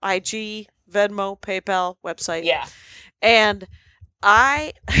handle, IG, Venmo, PayPal, website. Yeah. And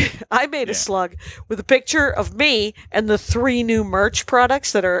I made a slug with a picture of me and the 3 new merch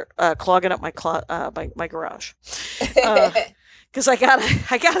products that are clogging up my garage. Because I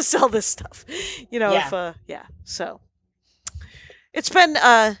gotta sell this stuff, So it's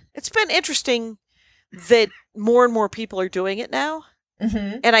been interesting that more and more people are doing it now,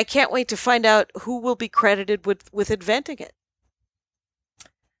 and I can't wait to find out who will be credited with inventing it.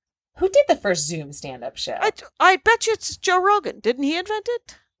 Who did the first Zoom stand-up show? I bet you it's Joe Rogan. Didn't he invent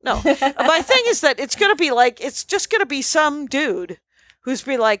it? No. My thing is that it's just gonna be some dude who's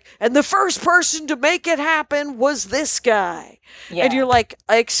be like, and the first person to make it happen was this guy. Yeah. And you're like,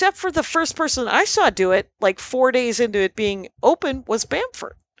 except for the first person I saw do it, 4 days into it being open, was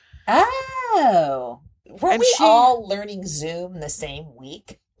Bamford. Oh. Weren't we all learning Zoom the same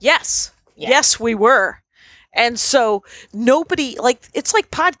week? Yes. Yeah. Yes, we were. And so nobody, it's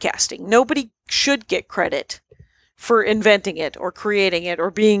like podcasting. Nobody should get credit for inventing it or creating it or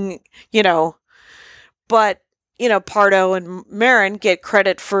being, but Pardo and Marin get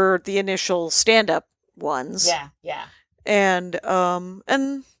credit for the initial stand-up ones. Yeah, yeah. And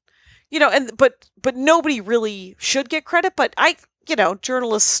but nobody really should get credit. But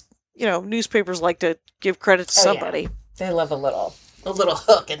journalists, newspapers like to give credit to somebody. Yeah. They love a little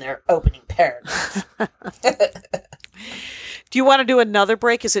hook in their opening paragraph. Do you want to do another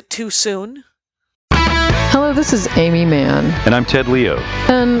break? Is it too soon? Hello, this is Amy Mann. And I'm Ted Leo.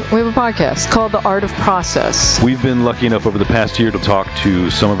 And we have a podcast called The Art of Process. We've been lucky enough over the past year to talk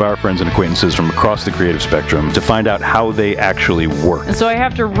to some of our friends and acquaintances from across the creative spectrum to find out how they actually work. And so I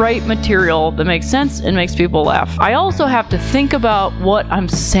have to write material that makes sense and makes people laugh. I also have to think about what I'm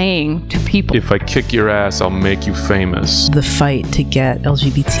saying to people. If I kick your ass, I'll make you famous. The fight to get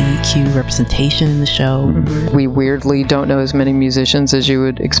LGBTQ representation in the show. Mm-hmm. We weirdly don't know as many musicians as you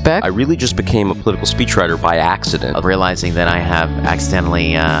would expect. I really just became a political speechwriter by accident, realizing that I have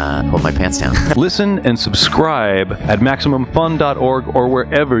accidentally pulled my pants down. Listen and subscribe at MaximumFun.org or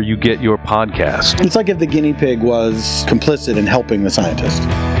wherever you get your podcast. It's like if the guinea pig was complicit in helping the scientist.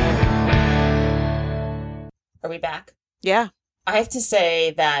 Are we back? Yeah. I have to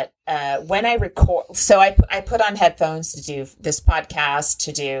say that when I record, so I put on headphones to do this podcast,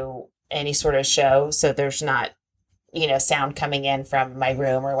 to do any sort of show, so there's not sound coming in from my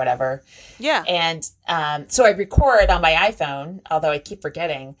room or whatever. Yeah. And so I record on my iPhone, although I keep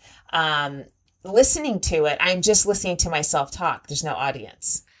forgetting. Listening to it, I'm just listening to myself talk. There's no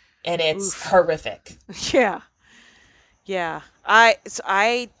audience. And it's horrific. Yeah. Yeah.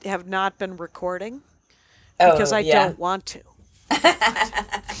 I have not been recording because I don't want to.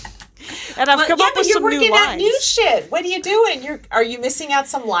 And I've come up with some new lines. You're working out new shit. What are you doing? Are you missing out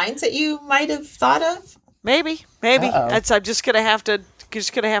some lines that you might have thought of? Maybe. I'm just gonna have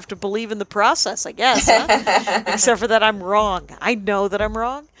to believe in the process, I guess. Huh? Except for that I'm wrong. I know that I'm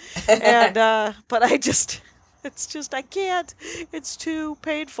wrong, and but I can't. It's too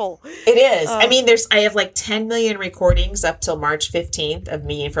painful. It is. I mean, I have like 10 million recordings up till March 15th of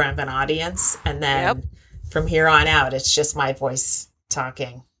me in front of an audience, and then from here on out, it's just my voice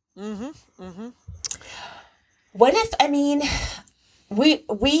talking. What if? I mean, we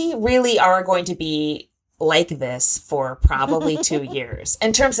really are going to be like this for probably 2 years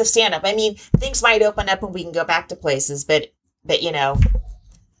in terms of stand-up. I mean, things might open up and we can go back to places, but you know.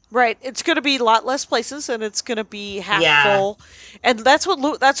 Right, it's going to be a lot less places, and it's going to be half full, and that's what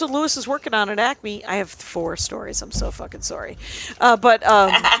Lewis is working on at Acme. I have 4 stories. I'm so fucking sorry, but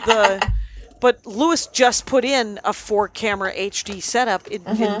Lewis just put in a 4-camera HD setup in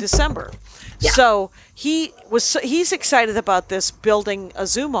December, so he's excited about this, building a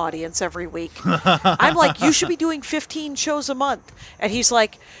Zoom audience every week. I'm like, you should be doing 15 shows a month, and he's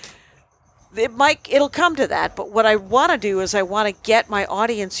like, it'll come to that, but what I want to do is I want to get my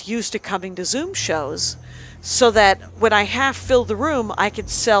audience used to coming to Zoom shows so that when I half fill the room, I can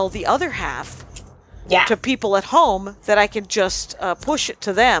sell the other half to people at home that I can just push it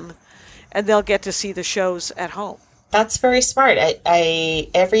to them and they'll get to see the shows at home. That's very smart.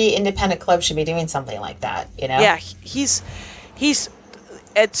 Every independent club should be doing something like that, you know? Yeah,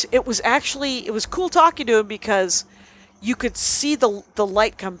 it was cool talking to him because you could see the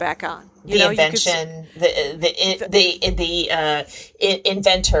light come back on. The invention, the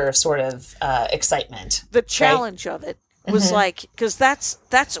inventor sort of excitement. The challenge of it was like, because that's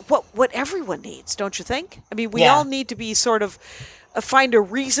what everyone needs, don't you think? I mean, we all need to be sort of find a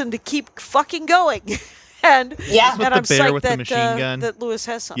reason to keep fucking going. And I'm psyched that Lewis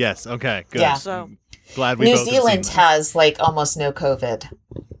has something. Yes. Okay. Good. Yeah. So glad we. New Zealand has like almost no COVID.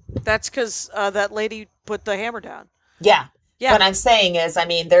 That's because that lady put the hammer down. Yeah. What I'm saying is, I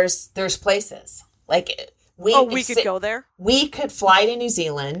mean, there's places like we could go there. We could fly to New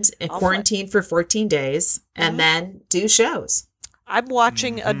Zealand and quarantine for 14 days and then do shows. I'm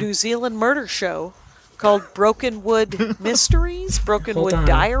watching a New Zealand murder show called Brokenwood Mysteries, Brokenwood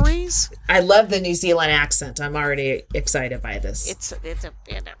Diaries. I love the New Zealand accent. I'm already excited by this. It's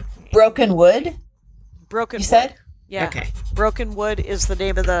Brokenwood? Brokenwood. You said? Yeah. Okay. Brokenwood is the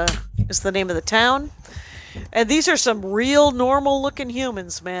name of the town. And these are some real normal looking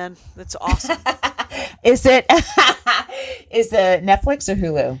humans, man. That's awesome. Is it Netflix or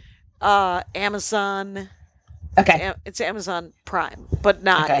Hulu? Amazon. Okay. It's Amazon Prime, but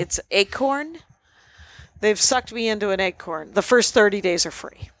not. Okay. It's Acorn. They've sucked me into an Acorn. The first 30 days are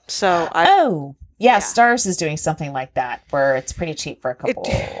free. So Starz is doing something like that where it's pretty cheap for a couple.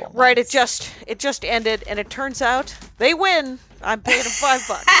 Right. It just ended, and it turns out they win. I'm paying them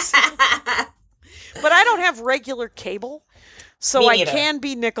 $5. But I don't have regular cable, so I can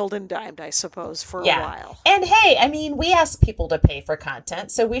be nickeled and dimed, I suppose, for a while. And hey, I mean, we ask people to pay for content,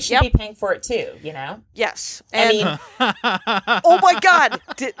 so we should be paying for it too, you know? Yes. And, oh my God,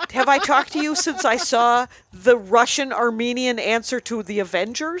 have I talked to you since I saw the Russian-Armenian answer to the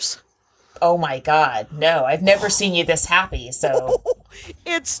Avengers? Oh my God, no, I've never seen you this happy, so.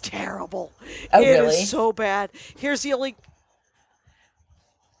 It's terrible. Oh, really? It is so bad. Here's the only.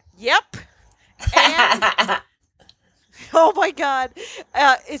 Yep. And oh my God,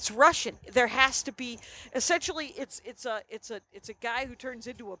 it's Russian. There has to be. Essentially, it's a guy who turns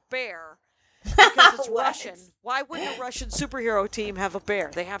into a bear because it's Russian. Why wouldn't a Russian superhero team have a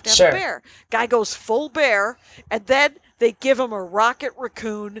bear? They have to have a bear. Guy goes full bear, and then they give him a rocket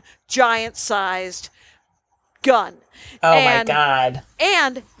raccoon, giant-sized gun. Oh my God!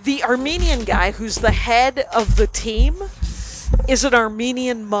 And the Armenian guy, who's the head of the team, is an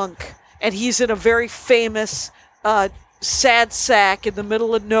Armenian monk. And he's in a very famous sad sack in the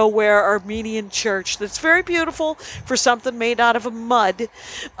middle of nowhere Armenian church that's very beautiful for something made out of a mud.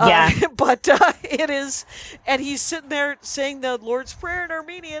 But it is. And he's sitting there saying the Lord's Prayer in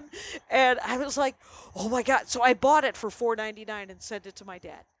Armenian. And I was like, oh my God. So I bought it for $4.99 and sent it to my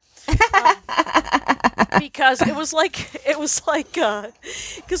dad. Because it was like,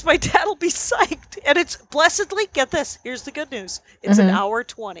 because my dad will be psyched. And it's blessedly, get this, here's the good news. It's an hour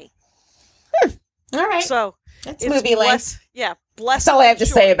 20. All right. So it's movie length. Blessedly That's all I have to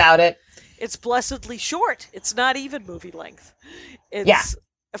say about it. It's blessedly short. It's not even movie length.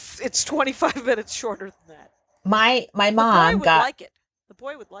 It's 25 minutes shorter than that. My mom the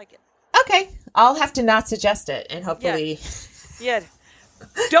boy would like it. Okay. I'll have to not suggest it, and hopefully... Yeah.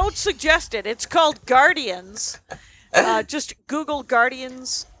 Don't suggest it. It's called Guardians. Just Google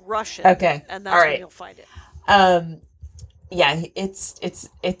Guardians Russian. Okay. And that's where you'll find it. Yeah,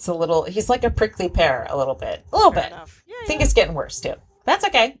 it's a little... He's like a prickly pear a little bit. A little bit. Yeah, I think it's getting worse, too. That's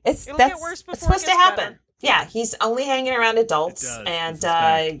okay. It'll get worse before it's supposed it to gets happen. better. Yeah, he's only hanging around adults, and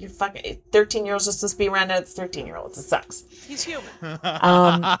you're fucking 13-year-olds are supposed to be around other 13-year-olds. It sucks. He's human.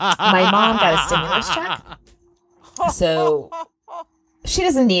 My mom got a stimulus check, so she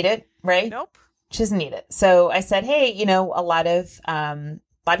doesn't need it, right? Nope. She doesn't need it. So I said, hey, a lot of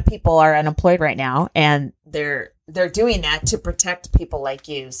people are unemployed right now, and they're doing that to protect people like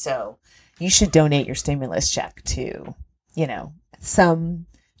you. So you should donate your stimulus check to, some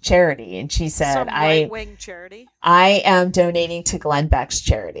charity. And she said, some right-wing charity. I am donating to Glenn Beck's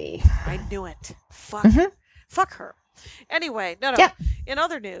charity. I knew it. Fuck her. Anyway, no. Yeah. In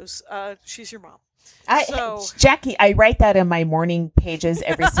other news, she's your mom. Jackie, I write that in my morning pages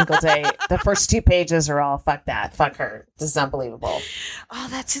every single day. The first 2 pages are all fuck that, fuck her. This is unbelievable. Oh,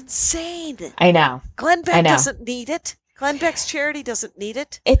 that's insane. I know. Glenn Beck doesn't need it. Glenn Beck's charity doesn't need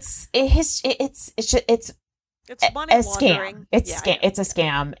it. It's money laundering. It's a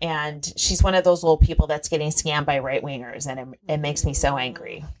scam, and she's one of those little people that's getting scammed by right wingers, and it makes me so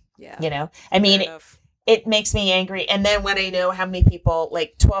angry. Yeah. I mean, it makes me angry. And then when I know how many people,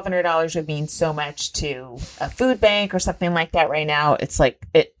 like $1,200 would mean so much to a food bank or something like that right now, it's like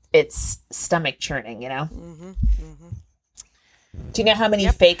it's stomach churning. Mm-hmm. Do you know how many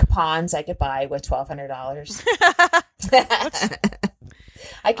fake pawns I could buy with $1,200?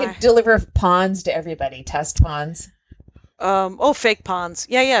 I could deliver pawns to everybody. Test pawns. Fake ponds.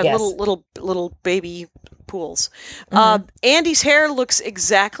 Yeah. Yes. Little baby pools. Andy's hair looks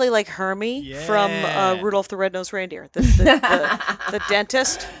exactly like Hermie from Rudolph the Red-Nosed Reindeer, the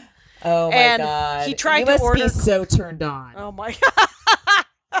dentist. Oh my God! He tried to order. You must be so turned on. Oh my God,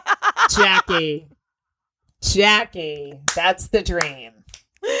 Jackie, that's the dream.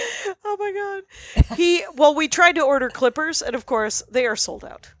 Oh my God. We tried to order clippers, and of course they are sold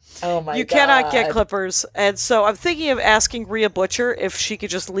out. Oh my God. You cannot get clippers. And so I'm thinking of asking Rhea Butcher if she could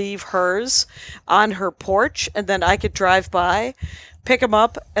just leave hers on her porch, and then I could drive by, pick them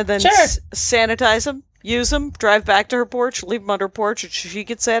up, and then sanitize them, use them, drive back to her porch, leave them on her porch, and she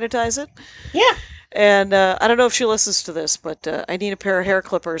could sanitize it. Yeah. And I don't know if she listens to this, but I need a pair of hair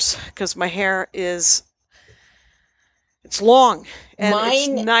clippers because my hair is... It's long, and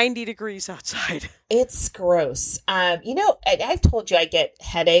it's 90 degrees outside. It's gross. I've told you I get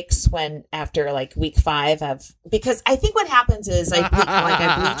headaches after like week 5 because I think what happens is I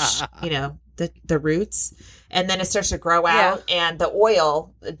bleach, the roots, and then it starts to grow out, and the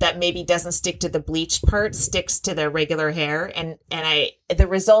oil that maybe doesn't stick to the bleached part sticks to the regular hair, and the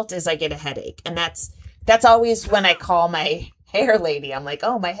result is I get a headache, and that's always when I call my hair lady. I'm like,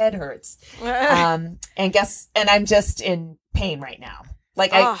 oh, my head hurts. And I'm just in pain right now.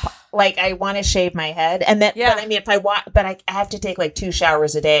 I want to shave my head, and then, but I mean, I have to take like 2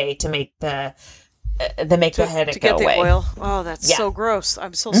 showers a day to make the headache go away. The oil. Oh, that's so gross.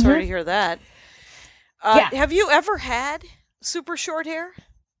 I'm so sorry to hear that. Have you ever had super short hair?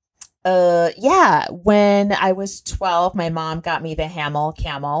 Yeah. When I was 12, my mom got me the Hamel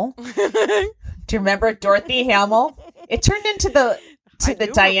Camel. Do you remember Dorothy Hamel? It turned into the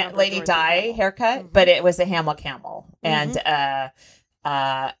Lady Di haircut, but it was a Hamel Camel, and I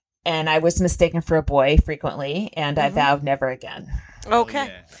was mistaken for a boy frequently, and I vowed never again.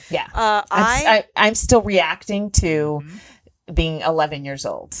 Okay. Yeah. I'm still reacting to being 11 years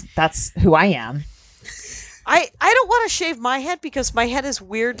old. That's who I am. I don't want to shave my head because my head is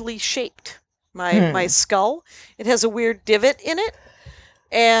weirdly shaped. My skull, it has a weird divot in it,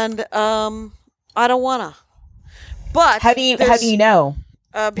 and I don't wanna. But how do you know?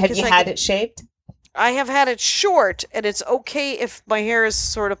 Have you had it shaped? I have had it short, and it's okay if my hair is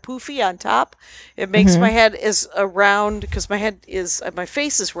sort of poofy on top. It makes my head is round because my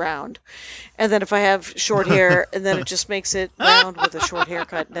face is round, and then if I have short hair, and then it just makes it round with a short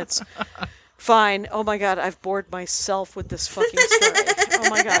haircut. And that's fine. Oh my God, I've bored myself with this fucking story. Oh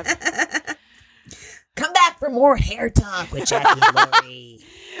my God. Come back for more hair talk with Jackie and Laurie.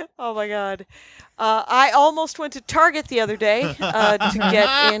 Oh my God. I almost went to Target the other day to get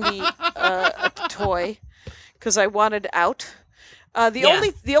Andy a toy because I wanted out. The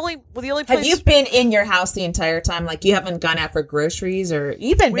only place. Have you been in your house the entire time? Like you haven't gone out for groceries, or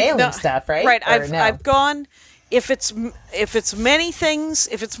you've been mailing stuff, right? Right. I've gone. If it's many things,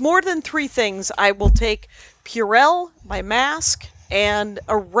 if it's more than 3 things, I will take Purell, my mask, and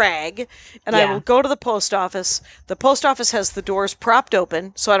a rag, and I will go to the post office. The post office has the doors propped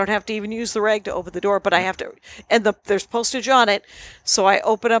open, so I don't have to even use the rag to open the door, but I have to, and there's postage on it, so I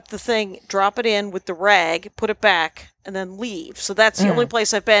open up the thing, drop it in with the rag, put it back, and then leave. So that's the only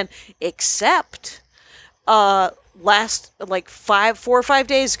place I've been, except last, like 4 or 5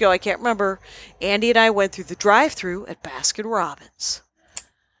 days ago, I can't remember, Andy and I went through the drive-thru at Baskin Robbins.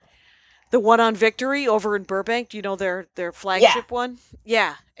 The one on Victory over in Burbank. Do you know their flagship one?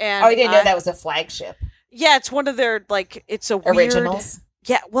 Yeah. And I didn't know that was a flagship. Yeah, it's one of their, like, it's a originals. Weird,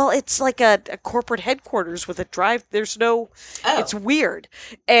 yeah, well, it's like a corporate headquarters with a drive. There's no, it's weird.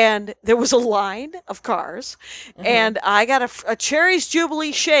 And there was a line of cars, and I got a Cherry's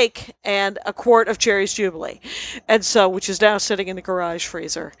Jubilee shake and a quart of Cherry's Jubilee. And so, which is now sitting in the garage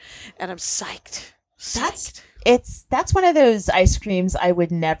freezer. And I'm psyched. That's one of those ice creams I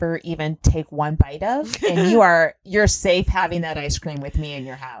would never even take one bite of, and you're safe having that ice cream with me in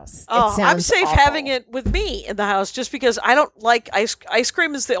your house. Oh, I'm safe having it with me in the house just because I don't like ice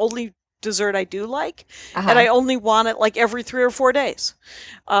cream is the only dessert I do like, and I only want it like every 3 or 4 days.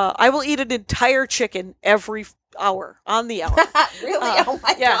 I will eat an entire chicken every hour on the hour. Really? Oh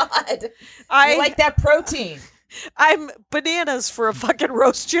my God! I like that protein. I'm bananas for a fucking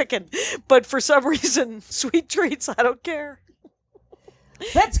roast chicken, but for some reason, sweet treats, I don't care.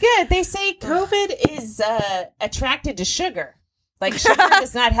 That's good. They say COVID is attracted to sugar. Like, sugar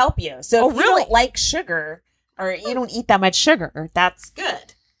does not help you. So if you don't like sugar, or you don't eat that much sugar, that's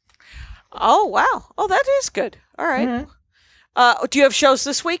good. Oh, wow. Oh, that is good. All right. Do you have shows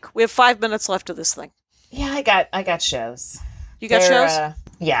this week? We have 5 minutes left of this thing. Yeah, I got shows. You got shows?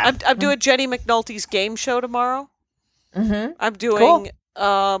 Yeah. I'm doing Jenny McNulty's game show tomorrow. I'm doing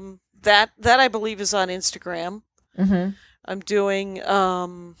that I believe is on Instagram. I'm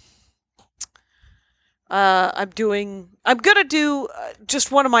gonna do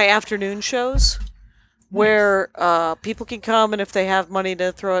just one of my afternoon shows where people can come, and if they have money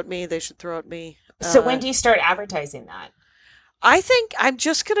to throw at me, they should throw at me. So when do you start advertising that? I think I'm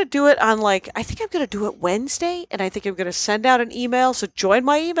just going to do it on I think I'm going to do it Wednesday, and I think I'm going to send out an email. So join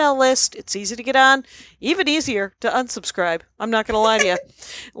my email list. It's easy to get on, even easier to unsubscribe. I'm not going to lie to you.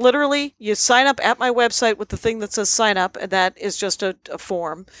 Literally, you sign up at my website with the thing that says sign up, and that is just a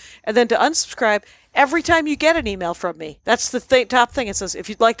form. And then to unsubscribe, every time you get an email from me, that's the top thing. It says, if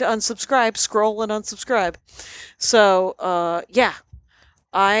you'd like to unsubscribe, scroll and unsubscribe. So, yeah.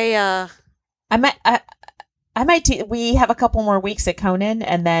 I might do. We have a couple more weeks at Conan,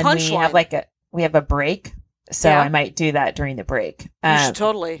 and then we have a break. So I might do that during the break. You should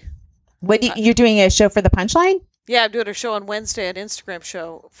totally. You're doing a show for the Punchline? Yeah, I'm doing a show on Wednesday, an Instagram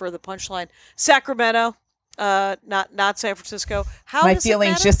show for the Punchline. Sacramento, not San Francisco. My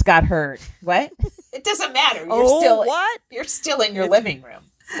feelings just got hurt. What? It doesn't matter. You're still in your living room.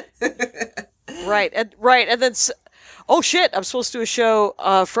 Right, and then oh shit! I'm supposed to do a show,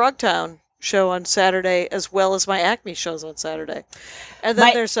 Frogtown show on Saturday, as well as my Acme shows on Saturday, and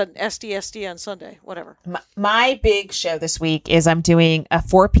then there's an SDSD on Sunday. Whatever. My big show this week is I'm doing a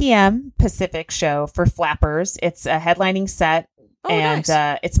 4 p.m. Pacific show for Flappers. It's a headlining set, and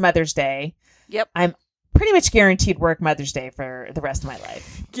nice. It's Mother's Day. Yep. I'm pretty much guaranteed work Mother's Day for the rest of my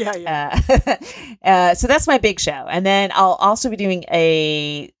life. Yeah. So that's my big show, and then I'll also be doing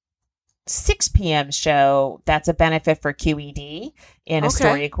a 6 p.m. show that's a benefit for QED in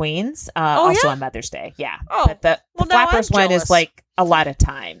Astoria, Queens, also on Mother's Day. Yeah. But the Flappers one is like a lot of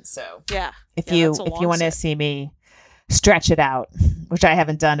time. So if you want to see me stretch it out, which I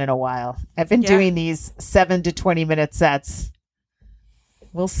haven't done in a while, I've been doing these 7 to 20 minute sets.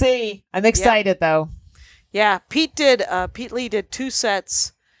 We'll see. I'm excited though. Yeah. Pete Lee did 2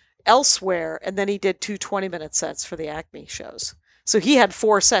 sets elsewhere, and then he did 2 20-minute sets for the Acme shows. So he had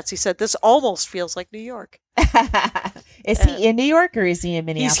 4 sets. He said, this almost feels like New York. Is he in New York, or is he in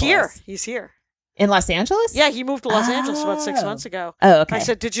Minneapolis? He's here. In Los Angeles? Yeah, he moved to Los Angeles about 6 months ago. Oh, okay. I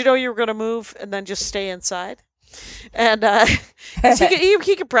said, did you know you were going to move and then just stay inside? And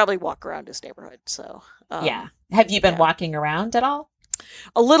he could probably walk around his neighborhood. So yeah. Have you been walking around at all?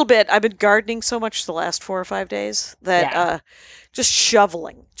 A little bit. I've been gardening so much the last 4 or 5 days that just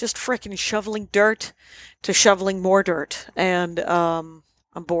freaking shoveling dirt to shoveling more dirt. And I'm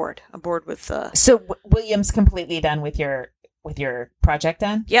bored. I'm bored with. So William's completely done with your project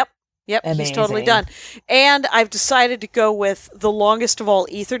then? Yep. Amazing. He's totally done. And I've decided to go with the longest of all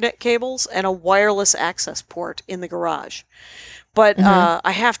Ethernet cables and a wireless access port in the garage. But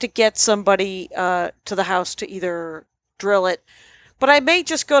I have to get somebody to the house to either drill it. But I may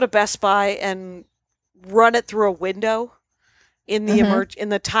just go to Best Buy and run it through a window in the in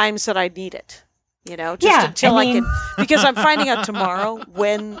the times that I need it. just until I can, because I'm finding out tomorrow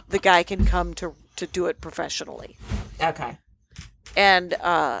when the guy can come to do it professionally. Okay. And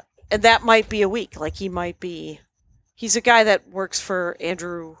that might be a week. Like he's a guy that works for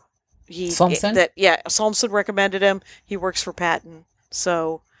Andrew. Solmson? Solmson recommended him. He works for Patton.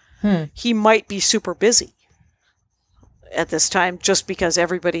 So he might be super busy at this time just because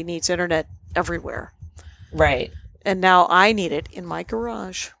everybody needs internet everywhere. Right. And now I need it in my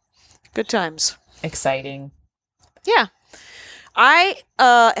garage. Good times. Exciting. Yeah. I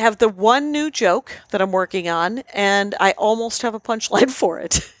have the one new joke that I'm working on, and I almost have a punchline for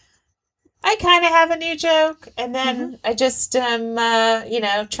it. I kind of have a new joke, and then I just am,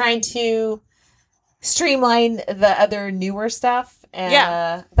 trying to streamline the other newer stuff.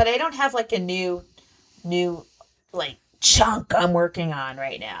 But I don't have like a new like chunk I'm working on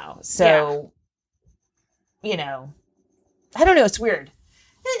right now. So, I don't know. It's weird.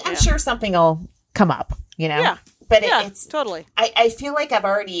 I'm sure something will come up, Yeah. But it's totally. I feel like I've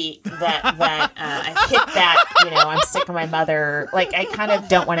already I've hit that. I'm sick of my mother. Like I kind of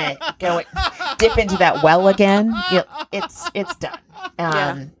don't want to go dip into that well again. It's done.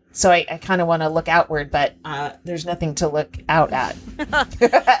 So I kind of want to look outward, but there's nothing to look out at.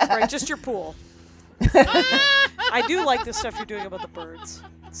 Right, just your pool. I do like the stuff you're doing about the birds.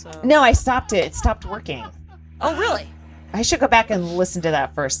 So no, I stopped it. It stopped working. Oh, really? I should go back and listen to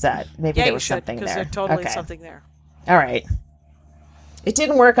that first set. Maybe there was something there. Because there's totally something there. All right. It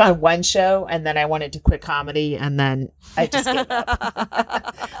didn't work on one show, and then I wanted to quit comedy, and then I just gave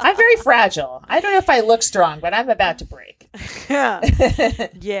up. I'm very fragile. I don't know if I look strong, but I'm about to break. Yeah.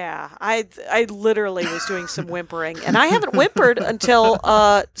 I literally was doing some whimpering, and I haven't whimpered until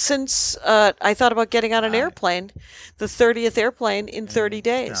since I thought about getting on an airplane, the 30th airplane in 30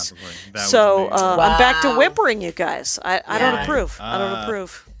 days. So I'm back to whimpering, you guys. I don't approve. I don't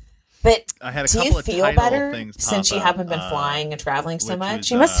approve. But I had a do couple you of feel better things since you up, haven't been flying and traveling so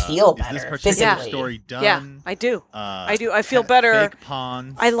much? You Was, must feel is better this physically. story done? Yeah, I do. I do. I feel better. Fake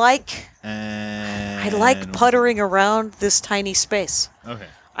ponds. I like puttering around this tiny space. Okay.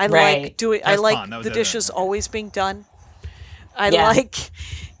 I like doing. I like the dishes always being done. I like,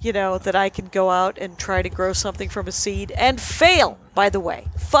 that I can go out and try to grow something from a seed and fail. By the way,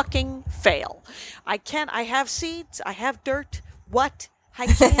 fucking fail. I have seeds. I have dirt. What? I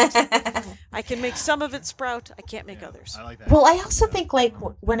can't. I can make some of it sprout. I can't make others. I like that. Well, I also think like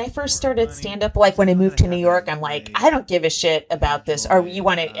when I first started stand up, like when I moved to New York, I'm like, I don't give a shit about this. Or you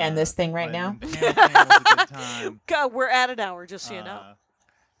want to end this thing right now? God, we're at an hour, just so you know. All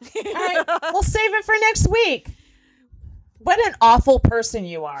right, we'll save it for next week. What an awful person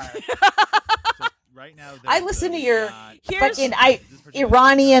you are. Right now, I listen to your fucking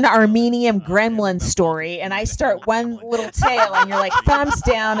Iranian Armenian gremlin story, and I start one little tale, and you're like, thumbs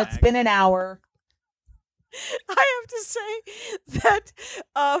down. It's been an hour. I have to say that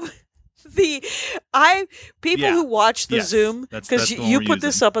people who watch the Zoom, because you put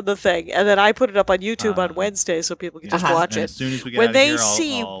this up on the thing, and then I put it up on YouTube on Wednesday so people can just watch it. As soon as we get when out they here,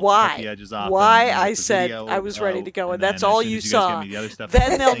 see I'll why I said I was ready to go, and that's all you saw,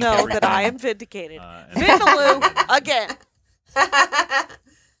 then they'll know that I am vindicated. Vindaloo again.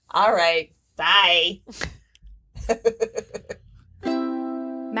 All right. Bye.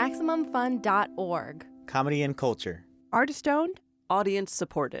 MaximumFun.org. Comedy and culture. Artist owned. Audience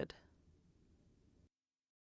supported.